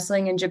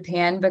wrestling in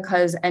Japan,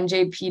 because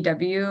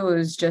NJPW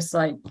was just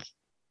like,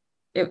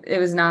 it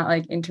was not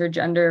like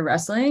intergender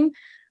wrestling.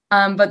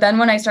 But then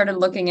when I started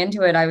looking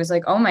into it, I was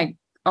like, oh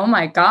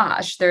my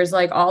gosh, there's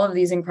like all of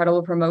these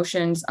incredible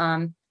promotions.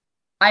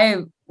 I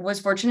was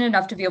fortunate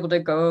enough to be able to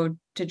go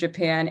to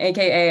Japan,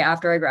 AKA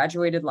after I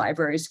graduated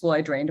library school, I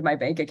drained my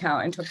bank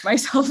account and took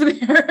myself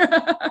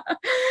there.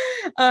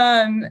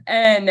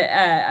 And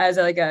as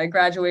like a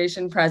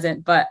graduation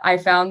present, but I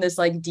found this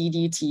like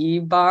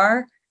DDT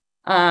bar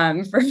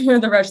for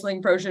the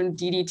wrestling promotion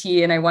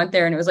DDT. And I went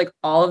there and it was like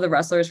all of the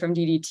wrestlers from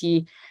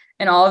DDT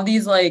and all of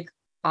these like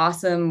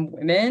awesome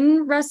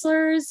women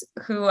wrestlers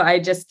who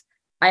I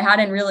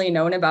hadn't really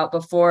known about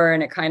before.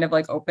 And it kind of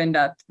like opened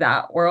up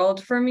that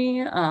world for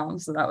me.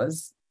 So that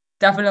was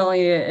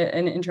definitely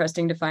an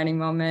interesting defining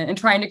moment, and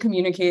trying to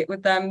communicate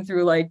with them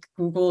through like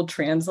Google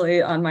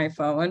Translate on my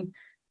phone.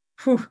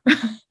 Just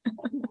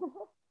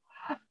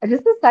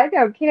a side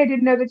note, Kate, I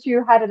didn't know that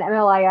you had an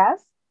MLIS.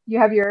 You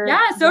have your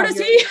so does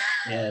he.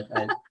 Yeah,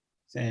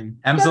 same.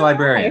 Em's a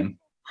librarian.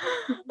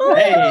 Oh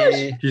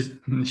hey,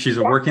 she's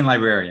a working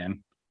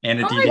librarian and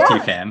a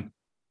DDT fan.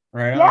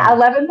 Right. Yeah,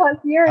 11 plus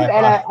years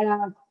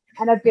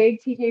and a big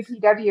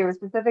TJPW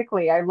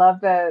specifically. I love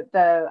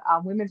the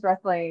women's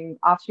wrestling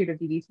offshoot of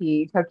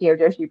DDT. Tokyo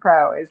Joshi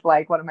Pro is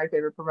like one of my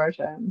favorite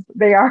promotions.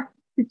 They are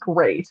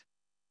great.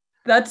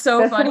 That's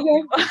so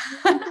funny.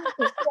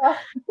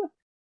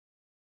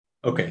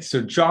 Okay,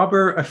 so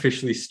Jobber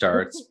officially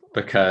starts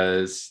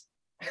because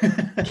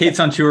Kate's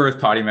on tour with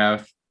Potty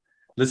Mouth,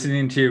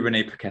 listening to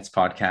Renee Paquette's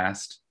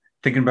podcast,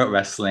 thinking about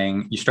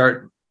wrestling. You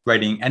start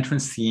writing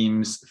entrance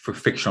themes for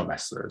fictional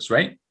wrestlers,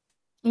 right?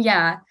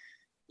 Yeah.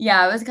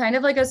 Yeah, it was kind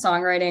of like a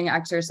songwriting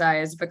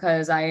exercise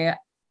because I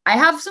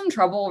have some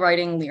trouble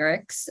writing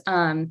lyrics,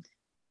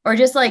 or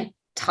just like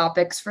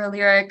topics for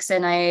lyrics.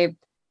 And I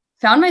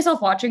found myself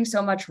watching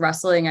so much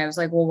wrestling. I was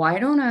like, well, why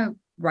don't I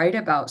write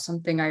about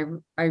something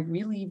I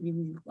really,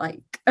 really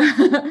like?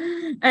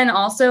 And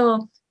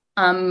also,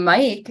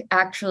 Mike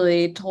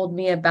actually told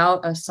me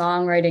about a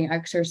songwriting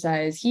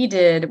exercise he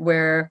did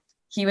where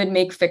he would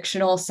make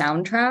fictional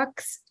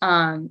soundtracks.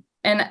 And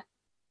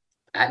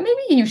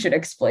maybe you should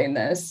explain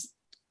this.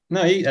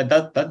 No,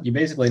 that you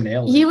basically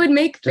nailed it. He would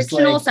make just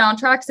fictional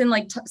soundtracks and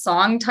like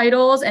song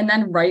titles, and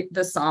then write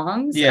the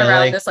songs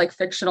around this like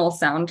fictional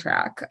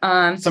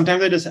soundtrack.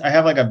 Sometimes I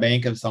have like a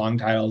bank of song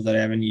titles that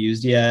I haven't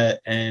used yet,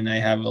 and I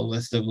have a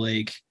list of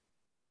like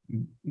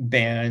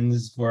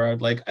bands where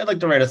I'd like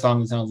to write a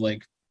song that sounds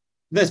like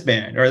this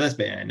band or this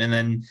band, and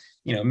then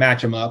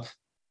match them up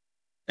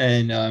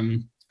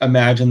and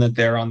imagine that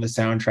they're on the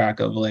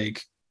soundtrack of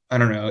like, I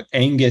don't know,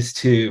 Angus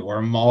 2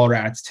 or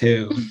Mallrats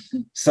 2,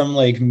 some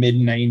like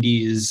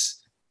mid-90s,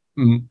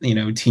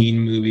 teen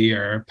movie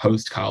or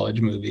post-college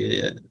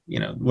movie,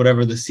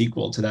 whatever the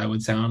sequel to that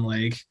would sound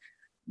like.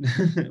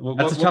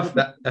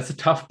 That's a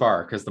tough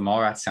bar because the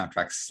Mallrats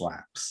soundtrack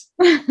slaps.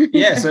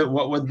 Yeah, so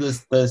what would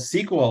the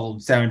sequel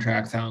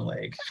soundtrack sound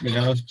like?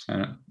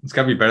 It's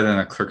got to be better than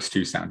the Clerks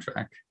 2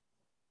 soundtrack.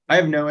 I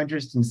have no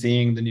interest in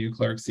seeing the new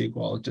Clerks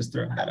sequel. Just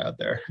throwing that out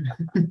there.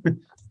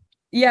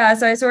 Yeah,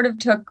 so I sort of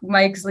took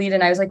Mike's lead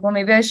and I was like, well,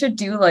 maybe I should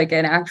do like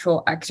an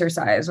actual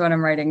exercise when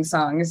I'm writing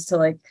songs to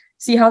like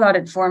see how that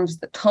informs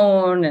the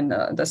tone and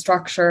the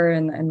structure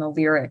and the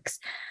lyrics.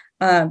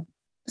 So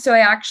I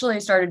actually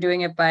started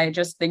doing it by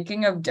just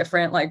thinking of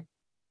different like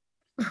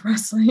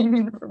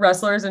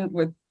wrestlers and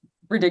with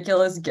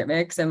ridiculous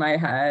gimmicks in my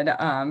head.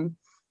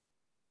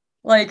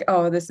 Like,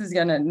 oh, this is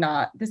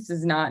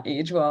not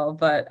age well,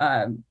 but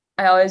I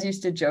always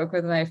used to joke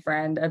with my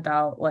friend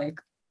about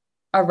like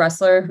a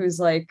wrestler who's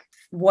like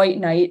white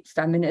knight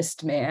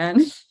feminist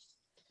man.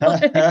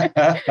 like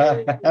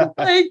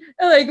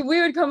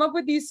we would come up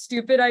with these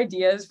stupid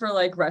ideas for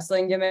like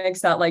wrestling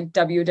gimmicks that like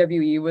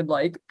WWE would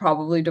like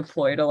probably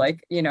deploy to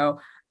like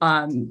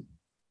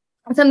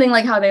something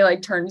like how they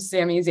like turned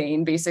Sami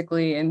Zayn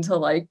basically into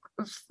like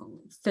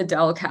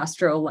Fidel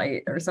Castro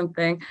light or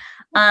something.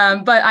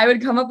 But I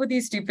would come up with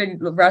these stupid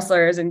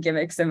wrestlers and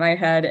gimmicks in my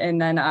head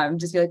and then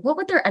just be like, what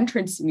would their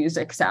entrance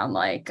music sound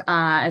like?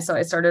 And so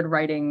I started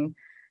writing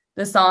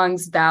the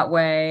songs that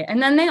way.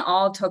 And then they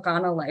all took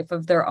on a life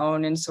of their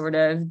own and sort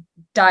of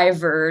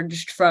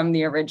diverged from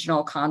the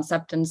original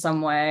concept in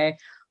some way.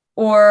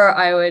 Or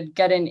I would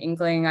get an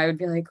inkling, I would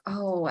be like,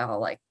 oh,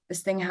 well, like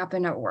this thing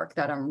happened at work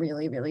that I'm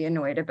really, really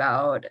annoyed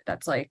about.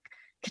 That's like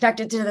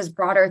connected to this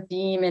broader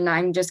theme. And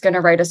I'm just going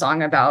to write a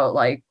song about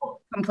like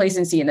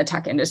complacency in the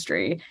tech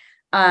industry.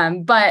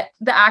 But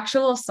the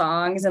actual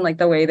songs and like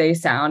the way they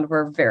sound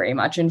were very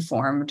much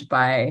informed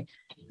by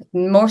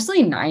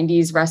mostly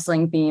 90s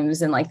wrestling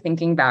themes and like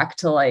thinking back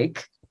to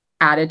like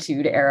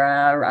Attitude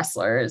Era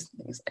wrestlers,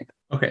 things like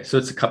that. Okay, so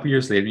it's a couple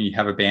years later and you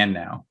have a band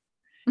now.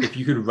 If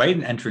you could write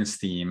an entrance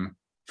theme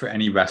for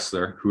any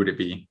wrestler, who would it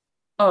be?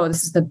 Oh,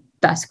 this is the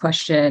best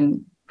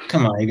question.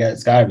 Come on,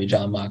 it's got to be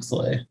Jon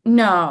Moxley.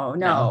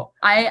 No.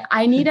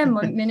 I need a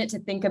minute to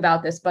think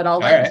about this, but I'll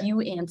let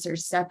you answer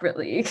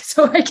separately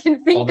so I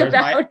can think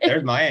about it.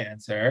 There's my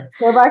answer.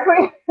 Go back.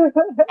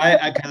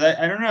 I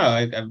don't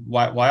know.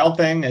 Wild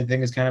Thing, I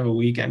think, is kind of a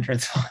weak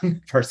entrance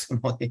song,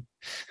 personally.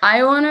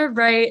 I want to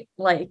write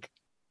like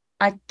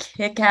a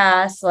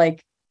kick-ass,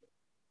 like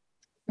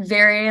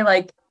very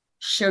like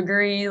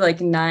sugary, like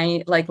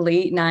late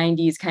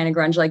 90s kind of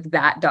grunge, like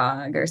That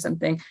Dog or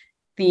something.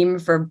 Theme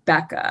for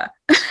Becca.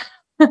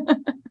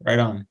 Right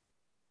on.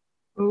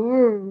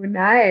 Ooh,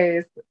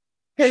 nice.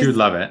 She would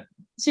love it.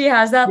 She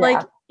has that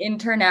like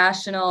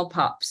international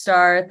pop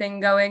star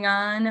thing going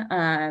on,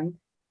 and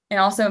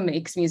also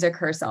makes music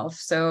herself.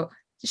 So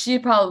she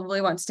probably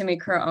wants to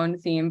make her own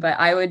theme, but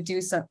I would do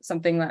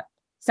something that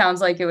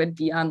sounds like it would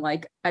be on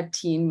like a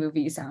teen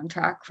movie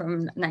soundtrack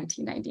from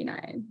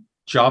 1999.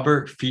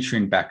 Jobber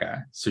featuring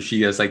Becca. So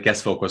she has like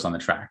guest vocals on the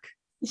track.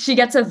 She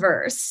gets a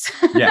verse.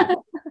 Yeah.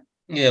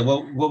 Yeah,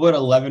 what would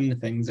 11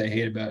 Things I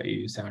Hate About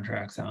You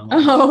soundtrack sound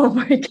like? Oh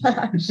my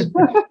gosh.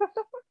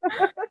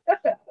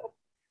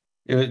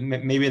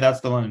 Maybe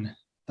that's the one.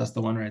 That's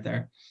the one right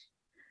there.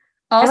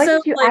 Also, I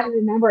like that you added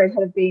a number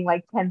instead of being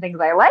like 10 things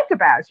I like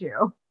about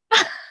you.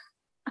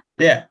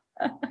 Yeah.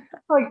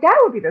 Like that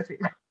would be the theme.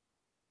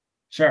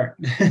 Sure.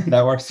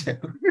 That works too.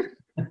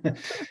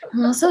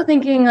 I'm also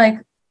thinking like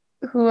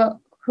who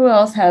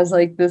else has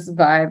like this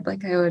vibe?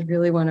 Like I would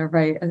really want to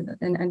write an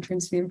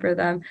entrance theme for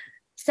them.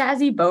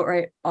 Sassy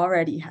Boatwright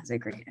already has a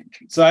great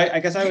entrance. So I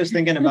guess I was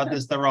thinking about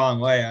this the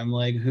wrong way. I'm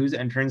like, whose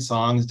entrance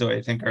songs do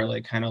I think are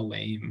like kind of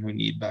lame, who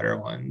need better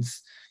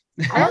ones?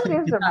 I don't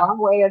think it's the wrong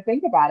way to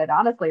think about it,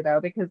 honestly, though,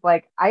 because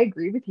like I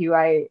agree with you.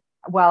 I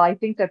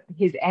think that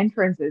his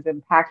entrance is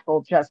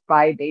impactful just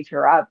by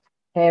nature of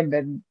him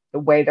and the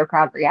way the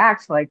crowd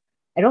reacts. Like,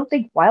 I don't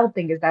think Wild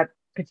Thing is that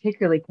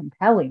particularly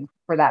compelling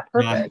for that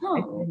purpose. I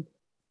think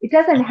it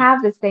doesn't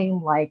have the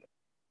same like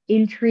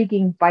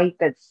intriguing bite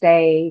that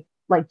say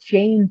like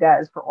Jane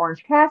does for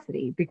Orange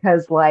Cassidy,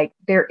 because like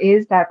there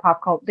is that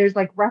pop culture, there's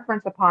like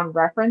reference upon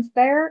reference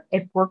there.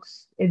 It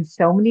works in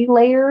so many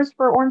layers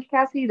for Orange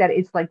Cassidy that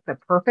it's like the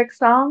perfect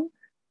song.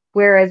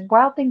 Whereas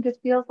Wild Thing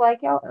just feels like,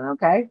 oh,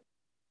 okay.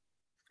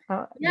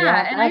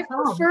 Yeah, and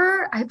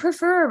I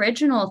prefer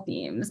original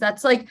themes.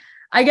 That's like,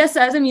 I guess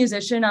as a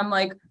musician, I'm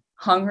like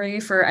hungry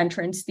for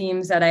entrance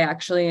themes that I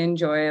actually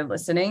enjoy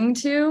listening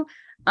to.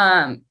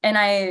 And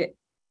I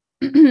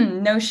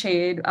no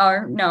shade,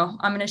 or no,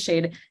 I'm gonna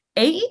shade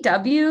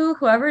AEW,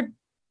 whoever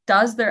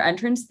does their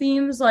entrance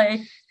themes,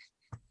 like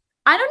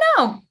I don't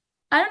know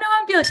how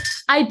I'm feeling.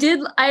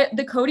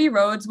 The Cody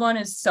Rhodes one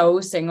is so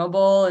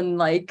singable and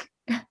like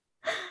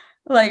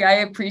I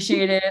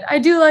appreciate it. I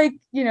do like,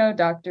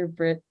 Dr.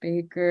 Britt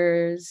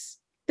Baker's.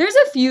 There's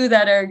a few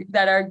that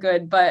are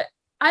good, but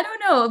I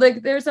don't know.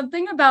 Like there's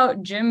something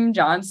about Jim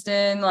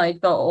Johnston, like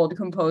the old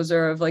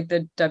composer of like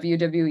the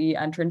WWE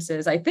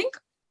entrances, I think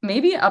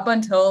maybe up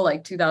until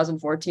like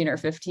 2014 or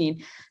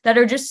 15, that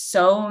are just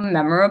so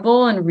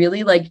memorable and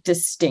really like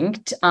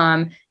distinct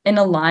and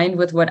aligned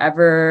with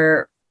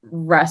whatever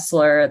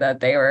wrestler that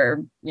they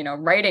were,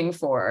 writing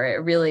for.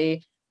 It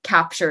really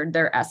captured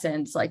their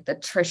essence, like the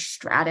Trish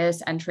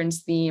Stratus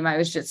entrance theme I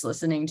was just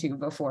listening to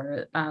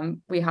before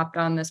we hopped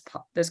on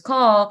this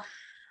call.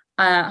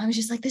 I was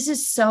just like, this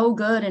is so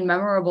good and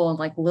memorable, and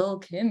like Lil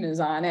Kim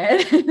is on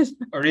it.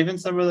 Or even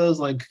some of those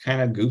like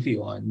kind of goofy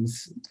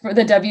ones for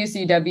the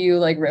WCW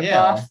like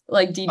ripoff,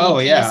 like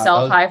DDP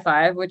Self High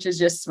Five, which is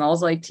just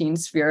Smells Like Teen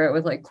Spirit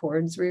with like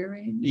chords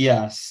rearranged.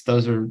 Yes,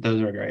 those are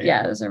great.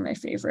 Yeah, those are my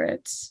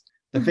favorites.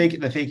 The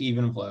fake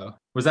even flow.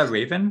 Was that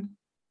Raven?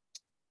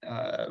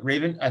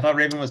 Raven, I thought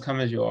Raven was Come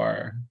As You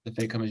Are. The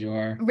fake Come As You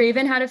Are.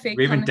 Raven had a fake.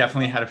 Raven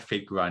definitely had a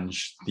fake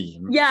grunge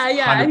theme. Yeah,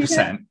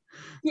 100%.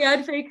 He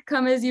had fake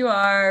Come As You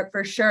Are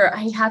for sure.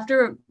 I have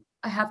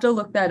to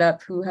look that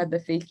up, who had the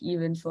fake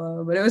even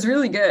flow, but it was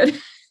really good.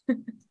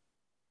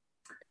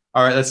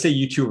 All right, let's say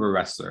you two were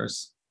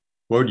wrestlers.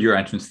 What would your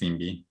entrance theme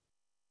be?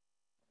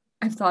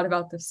 I've thought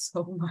about this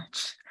so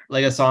much.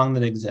 Like a song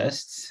that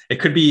exists.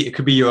 It could be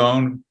your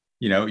own,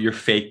 your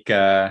fake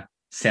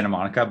Santa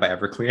Monica by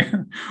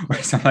Everclear or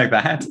something like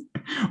that.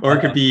 Or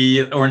it could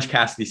be Orange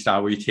Cassidy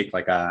style, where you take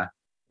like a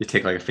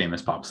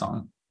famous pop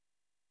song.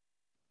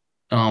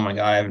 Oh my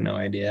God, I have no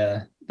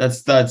idea.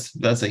 That's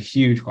a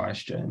huge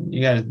question.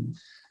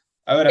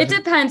 It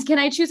depends. Can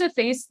I choose a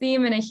face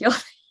theme and a heel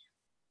theme?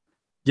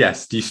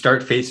 Yes. Do you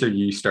start face or do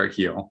you start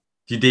heel?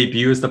 Do you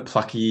debut as the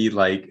plucky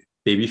like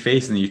baby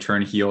face and then you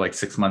turn heel like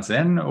 6 months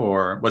in,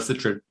 or what's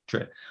the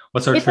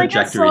what's our trajectory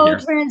like a slow here?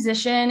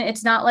 Transition.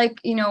 It's not like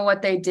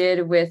what they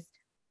did with,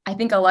 I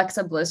think,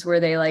 Alexa Bliss, where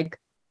they like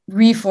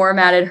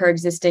reformatted her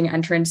existing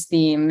entrance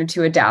theme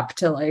to adapt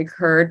to like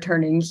her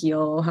turning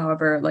heel,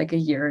 however, like a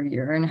year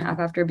and a half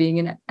after being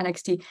in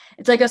NXT.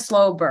 It's like a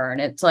slow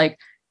burn. It's like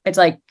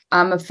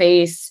I'm a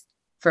face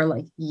for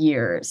like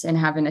years and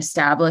have an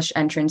established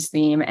entrance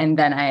theme, and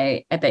then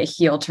I at the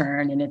heel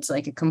turn and it's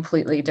like a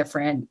completely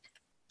different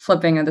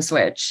flipping of the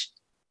switch.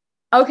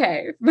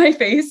 Okay, my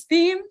face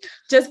theme,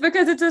 just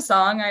because it's a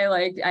song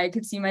I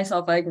could see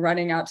myself like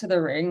running out to the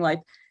ring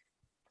like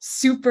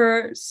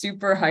super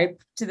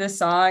hype to this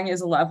song,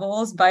 is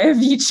Levels by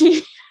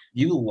Avicii.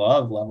 You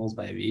love Levels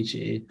by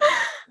Avicii.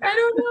 I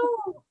don't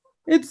know.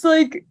 It's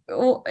like,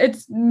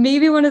 it's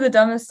maybe one of the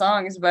dumbest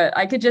songs, but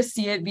I could just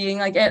see it being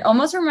like, it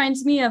almost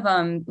reminds me of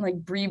like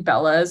Brie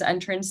Bella's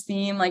entrance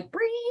theme, like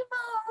Brie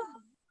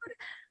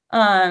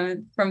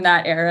Mode, from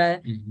that era.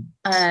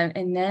 Mm-hmm.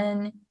 And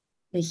then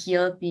the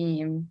heel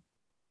theme,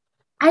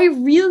 I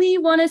really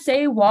want to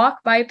say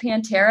Walk by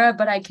Pantera,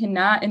 but I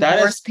cannot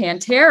endorse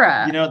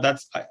Pantera.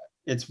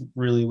 It's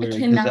really weird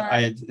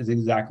because it's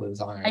exactly the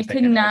song I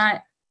could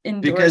not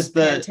endorse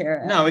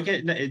Pantera. No, we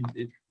can.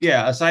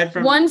 Aside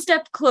from One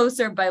Step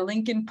Closer by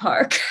Linkin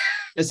Park.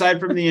 Aside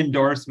from the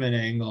endorsement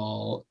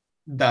angle,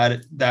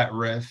 that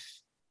riff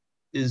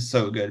is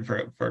so good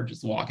for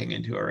just walking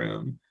into a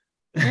room.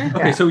 Yeah.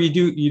 Okay, so you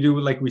do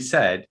like we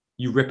said,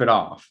 you rip it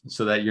off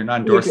so that you're not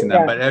endorsing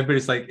them, but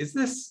everybody's like, is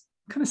this?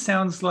 Kind of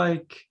sounds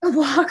like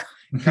Walk.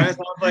 Kind of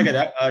sounds like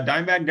a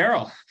Dimebag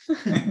Darrell.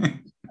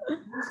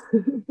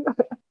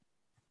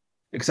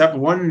 Except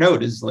one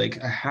note is like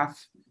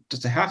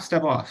just a half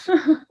step off.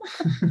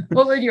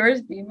 What would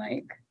yours be,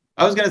 Mike?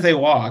 I was gonna say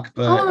Walk,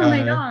 but oh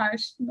my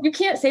gosh, you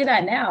can't say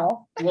that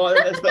now. Well,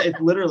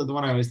 it's literally the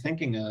one I was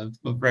thinking of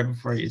right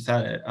before you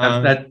said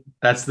it.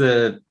 That's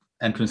the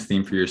entrance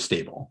theme for your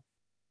stable.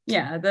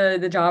 Yeah,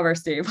 the Jobber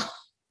stable.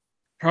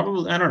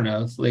 Probably, I don't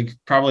know. It's like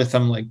probably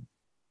some like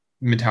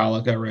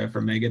Metallica riff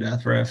or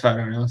Megadeth riff. I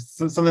don't know.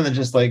 Something that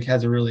just like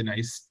has a really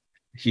nice,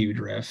 huge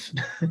riff.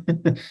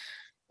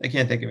 I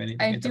can't think of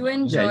anything. I do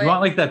enjoy. Yeah, you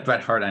want like that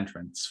Bret Hart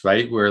entrance,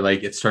 right? Where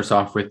like it starts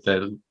off with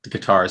the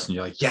guitars, and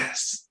you're like,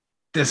 yes,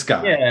 this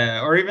guy.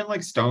 Yeah, or even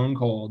like Stone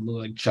Cold,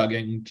 like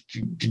chugging.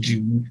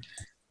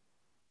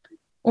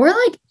 Or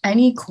like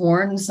any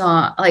Korn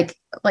song, like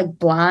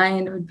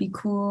Blind would be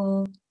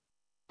cool.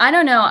 I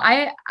don't know.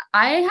 I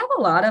have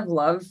a lot of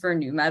love for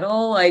nu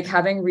metal, like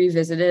having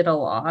revisited a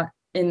lot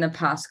in the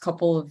past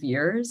couple of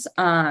years.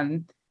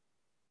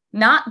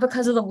 Not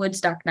because of the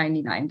Woodstock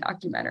 99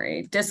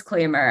 documentary.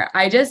 Disclaimer,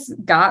 I just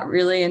got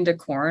really into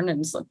Korn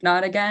and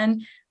Slipknot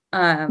again. So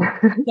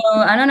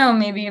I don't know,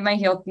 maybe my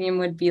heel theme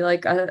would be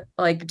like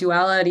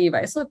Duality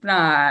by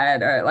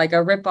Slipknot, or like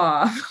a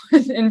ripoff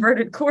with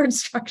inverted chord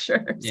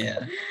structures.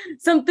 Yeah.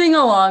 Something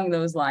along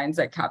those lines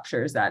that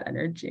captures that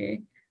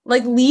energy.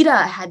 Like Lita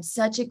had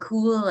such a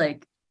cool,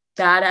 like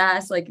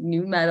badass, like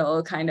nu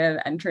metal kind of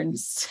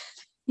entrance.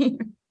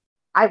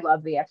 I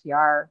love the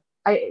FTR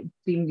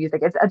theme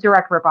music. It's a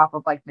direct ripoff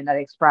of like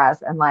Midnight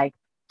Express and like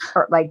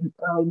early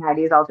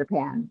 90s All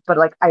Japan. But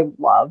like I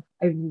love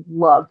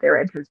their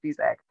entrance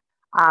music.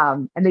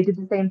 And they did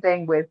the same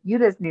thing with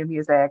Yuta's new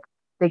music.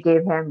 They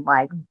gave him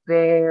like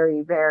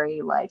very,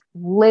 very like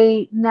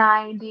late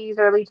 90s,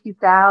 early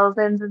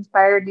 2000s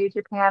inspired New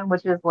Japan,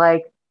 which is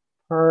like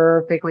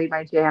perfectly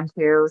my jam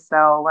too.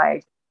 So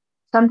like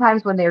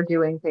sometimes when they're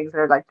doing things that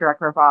are like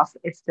direct ripoffs,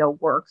 it still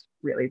works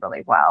really,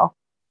 really well.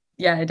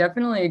 Yeah, I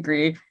definitely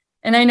agree.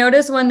 And I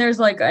notice when there's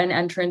like an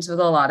entrance with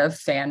a lot of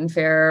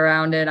fanfare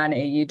around it on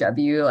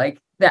AEW, like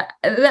the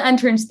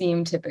entrance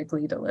theme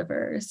typically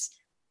delivers.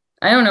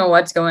 I don't know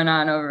what's going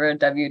on over at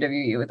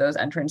WWE with those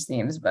entrance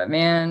themes, but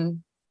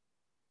man.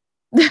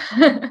 Do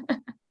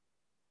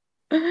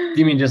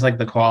you mean just like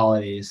the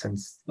quality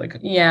since like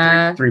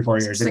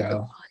 3-4 years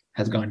ago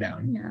has gone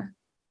down? Yeah.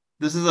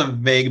 This is a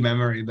vague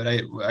memory, but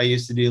I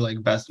used to do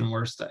like best and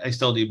worst. I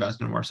still do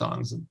best and worst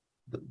songs of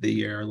the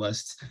year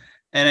lists.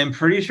 And I'm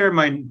pretty sure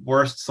my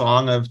worst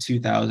song of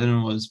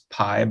 2000 was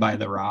Pie by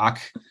The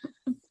Rock.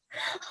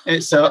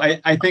 So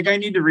I think I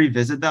need to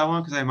revisit that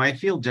one because I might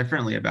feel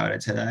differently about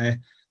it today.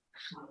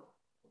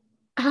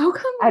 How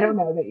come? I don't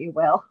know that you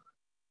will.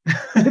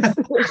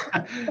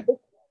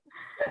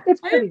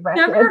 It's pretty I've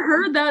never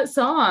heard that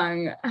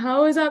song.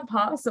 How is that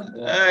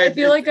possible? I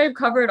feel like I've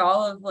covered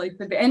all of like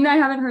and I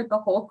haven't heard the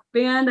Hulk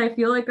band. I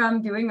feel like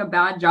I'm doing a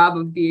bad job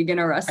of being in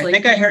a wrestling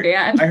band. I heard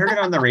it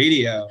on the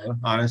radio,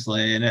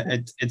 honestly, and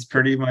it's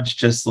pretty much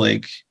just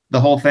like the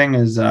whole thing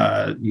is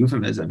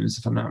euphemisms,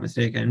 if I'm not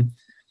mistaken.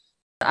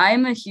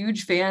 I'm a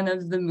huge fan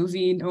of the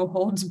movie No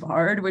Holds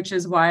Barred, which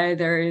is why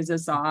there is a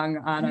song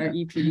on our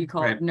EP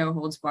called No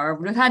Holds Barred,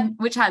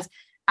 which has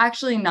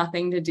actually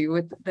nothing to do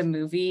with the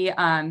movie.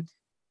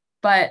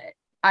 But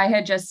I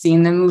had just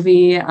seen the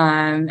movie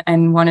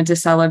and wanted to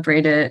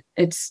celebrate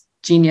its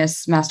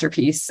genius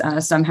masterpiece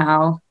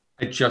somehow.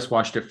 I just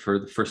watched it for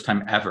the first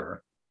time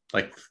ever,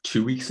 like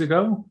 2 weeks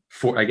ago,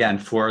 for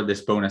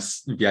this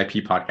bonus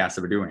VIP podcast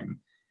that we're doing.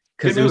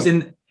 Because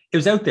it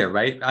was out there,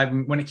 right?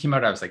 When it came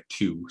out, I was like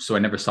 2, so I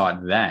never saw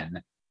it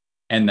then.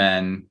 And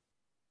then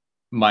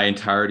my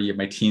entirety of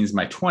my teens,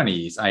 my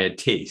 20s, I had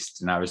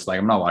Taste, and I was like,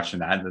 I'm not watching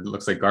that. It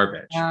looks like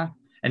garbage. Yeah.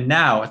 And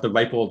now at the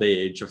ripe old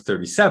age of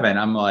 37,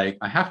 I'm like,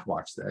 I have to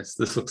watch this.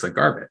 This looks like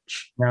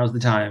garbage. Now's the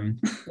time.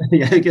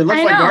 It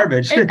looks like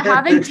garbage.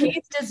 Having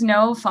Taste is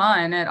no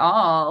fun at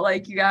all.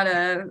 Like you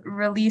gotta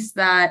release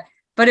that.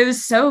 But it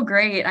was so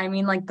great. I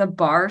mean, like the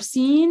bar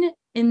scene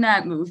in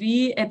that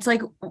movie, it's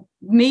like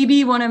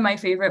maybe one of my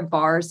favorite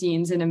bar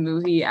scenes in a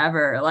movie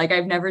ever. Like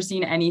I've never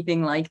seen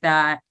anything like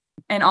that.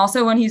 And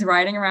also when he's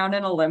riding around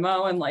in a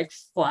limo and like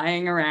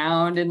flying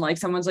around and like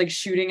someone's like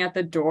shooting at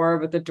the door,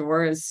 but the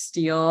door is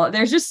steel.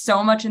 There's just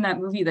so much in that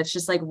movie that's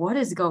just like, what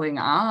is going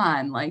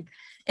on? Like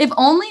if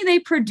only they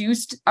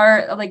produced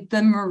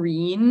the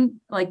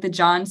Marine, like the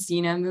John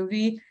Cena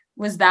movie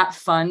was that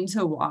fun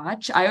to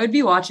watch. I would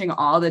be watching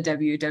all the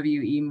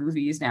WWE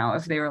movies now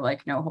if they were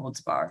like No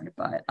Holds Barred,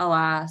 but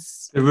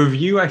alas. The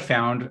review I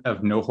found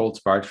of No Holds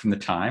Barred from the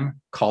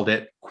time called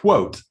it,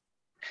 quote,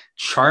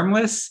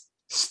 charmless,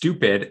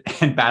 stupid,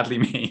 and badly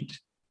made.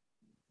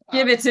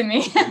 Give it to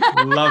me.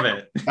 Love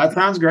it. That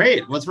sounds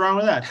great. What's wrong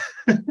with that?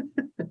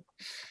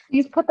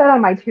 Please put that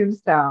on my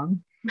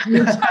tombstone.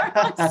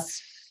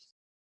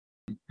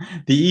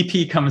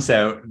 The EP comes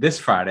out this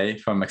Friday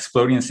from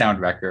Exploding Sound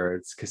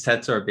Records.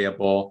 Cassettes are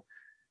available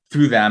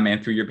through them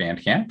and through your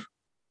Bandcamp.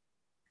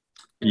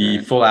 The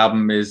full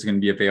album is going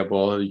to be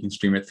available. You can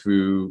stream it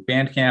through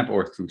Bandcamp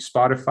or through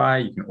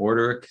Spotify. You can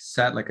order a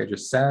cassette, like I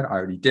just said. I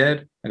already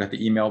did. I got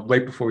the email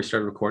right before we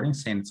started recording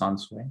saying it's on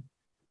its way.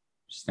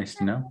 Just nice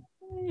to know.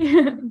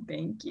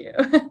 Thank you.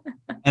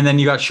 And then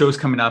you got shows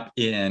coming up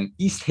in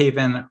East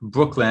Haven,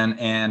 Brooklyn,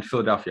 and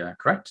Philadelphia,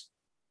 correct?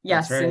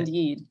 Yes, right.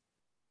 Indeed.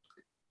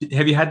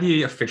 Have you had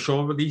the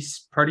official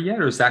release party yet,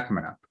 or is that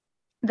coming up?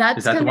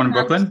 Is that the one in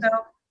Brooklyn? So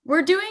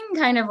we're doing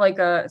kind of like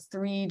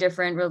 3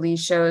 different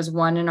release shows,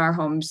 one in our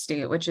home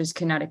state, which is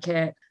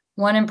Connecticut,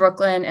 one in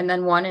Brooklyn, and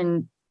then one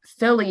in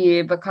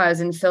Philly, because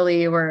in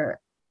Philly, we're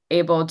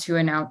able to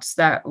announce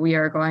that we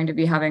are going to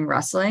be having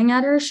wrestling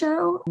at our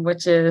show,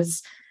 which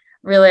is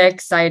really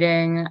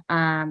exciting.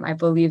 I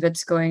believe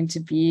it's going to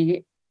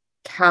be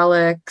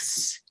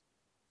Calix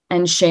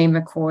and Shane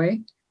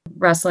McCoy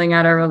wrestling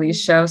at our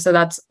release show. So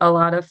that's a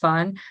lot of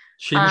fun.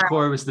 Shane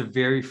McCoy was the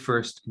very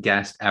first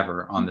guest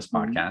ever on this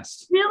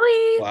podcast.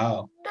 Really?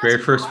 Wow. Very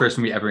first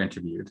person we ever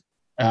interviewed.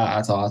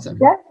 That's awesome.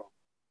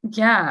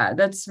 Yeah,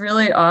 that's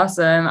really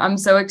awesome. I'm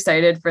so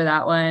excited for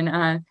that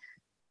one.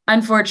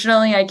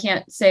 Unfortunately, I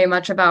can't say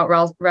much about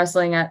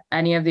wrestling at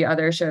any of the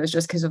other shows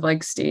just because of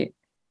like state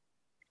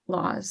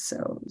laws.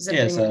 So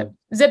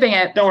zipping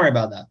it. Don't worry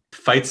about that.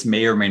 Fights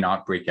may or may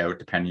not break out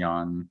depending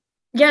on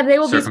they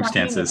will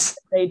circumstances.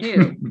 They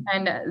do.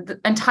 And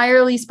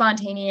entirely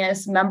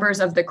spontaneous members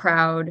of the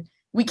crowd.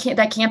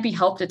 That can't be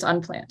helped. It's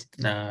unplanned.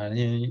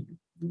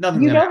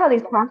 Nothing. You know how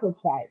these concerts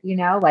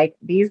get, like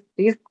these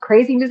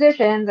crazy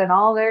musicians and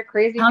all their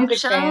crazy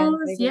music fans.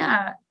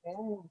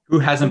 Who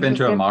hasn't been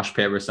to a mosh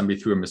pit where somebody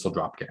threw a missile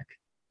dropkick?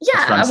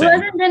 Yeah, I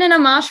haven't been in a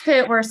mosh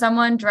pit where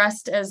someone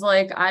dressed as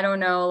like, I don't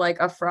know, like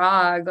a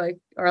frog,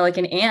 or like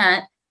an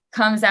ant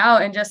comes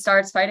out and just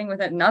starts fighting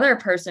with another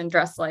person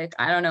dressed like,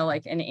 I don't know,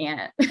 like an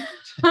ant.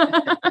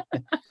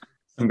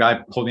 Some guy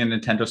holding a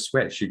Nintendo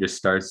Switch who just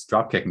starts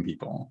dropkicking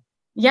people.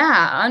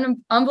 Yeah,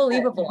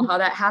 unbelievable how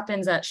that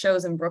happens at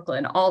shows in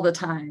Brooklyn all the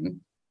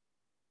time.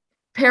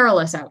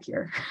 Perilous out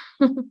here.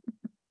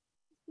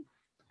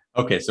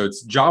 Okay, so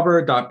it's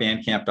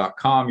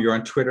jobber.bandcamp.com. You're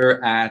on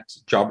Twitter at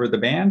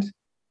jobbertheband.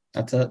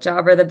 That's it.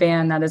 Jobber the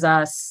Band, that is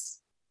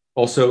us.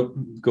 Also,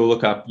 go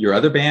look up your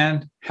other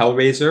band,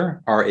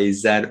 Hellraiser,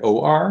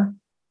 RAZOR.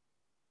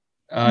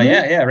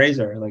 Yeah,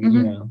 Razor,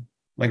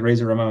 like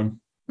Razor Ramon.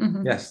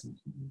 Mm-hmm. Yes,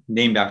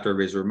 named after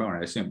Razor Ramon,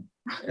 I assume.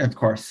 Of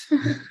course.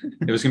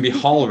 It was going to be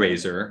Hall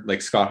Razor,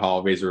 like Scott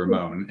Hall, Razor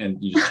Ramon, and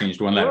you just changed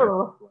one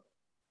letter.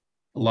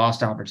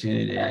 Lost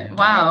opportunity.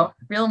 Wow,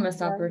 real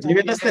missed opportunity.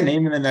 Maybe that's the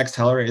name of the next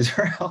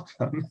Hellraiser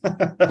album.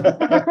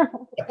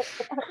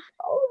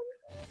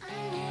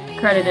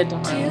 Credited to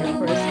Harlan, of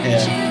course.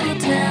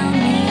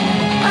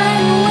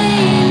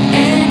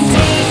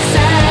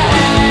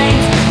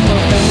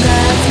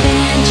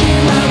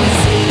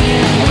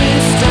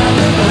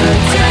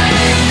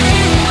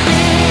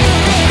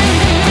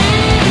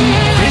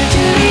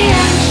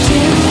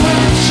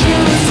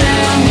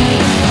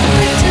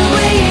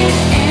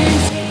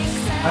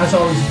 As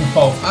always, you can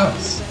follow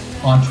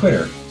us on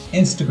Twitter,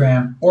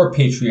 Instagram, or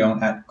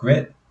Patreon at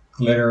Grit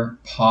Glitter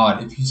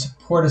Pod. If you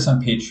support us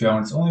on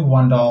Patreon, it's only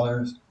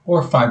 $1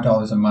 or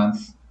 $5 a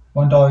month.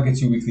 $1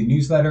 gets you a weekly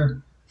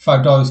newsletter.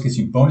 $5 gets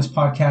you bonus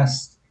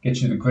podcasts,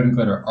 gets you the Grit and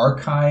Glitter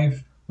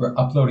archive. We're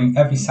uploading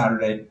every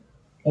Saturday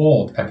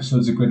old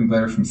episodes of Grit and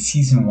Glitter from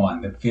season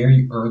 1, the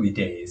very early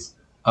days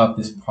of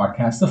this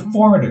podcast, the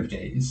formative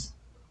days,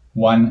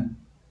 one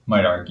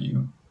might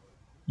argue.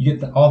 You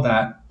get all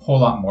that, whole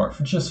lot more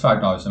for just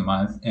 $5 a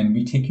month, and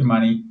we take your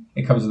money.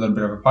 It covers a little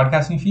bit of our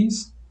podcasting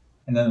fees,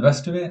 and then the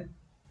rest of it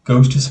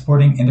goes to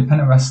supporting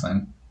independent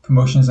wrestling.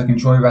 Promotions like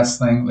Enjoy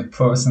Wrestling, like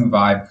Pro Wrestling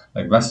Vibe,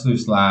 like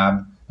Wrestlers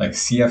Lab, like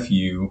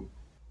CFU.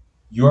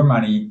 Your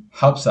money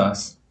helps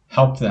us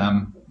help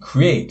them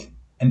create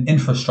an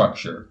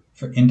infrastructure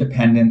for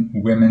independent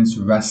women's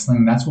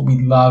wrestling. That's what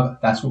we love.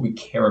 That's what we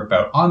care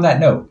about. On that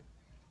note,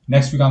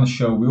 next week on the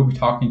show, we will be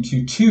talking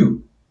to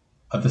two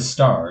of the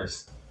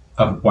stars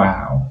of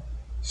WoW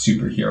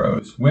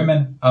superheroes,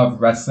 women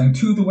of wrestling,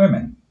 to the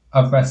women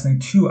of wrestling,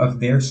 two of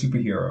their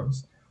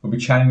superheroes. We'll be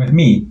chatting with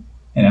me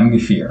and Emily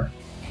Fear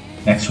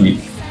next week,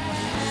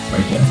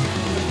 right here.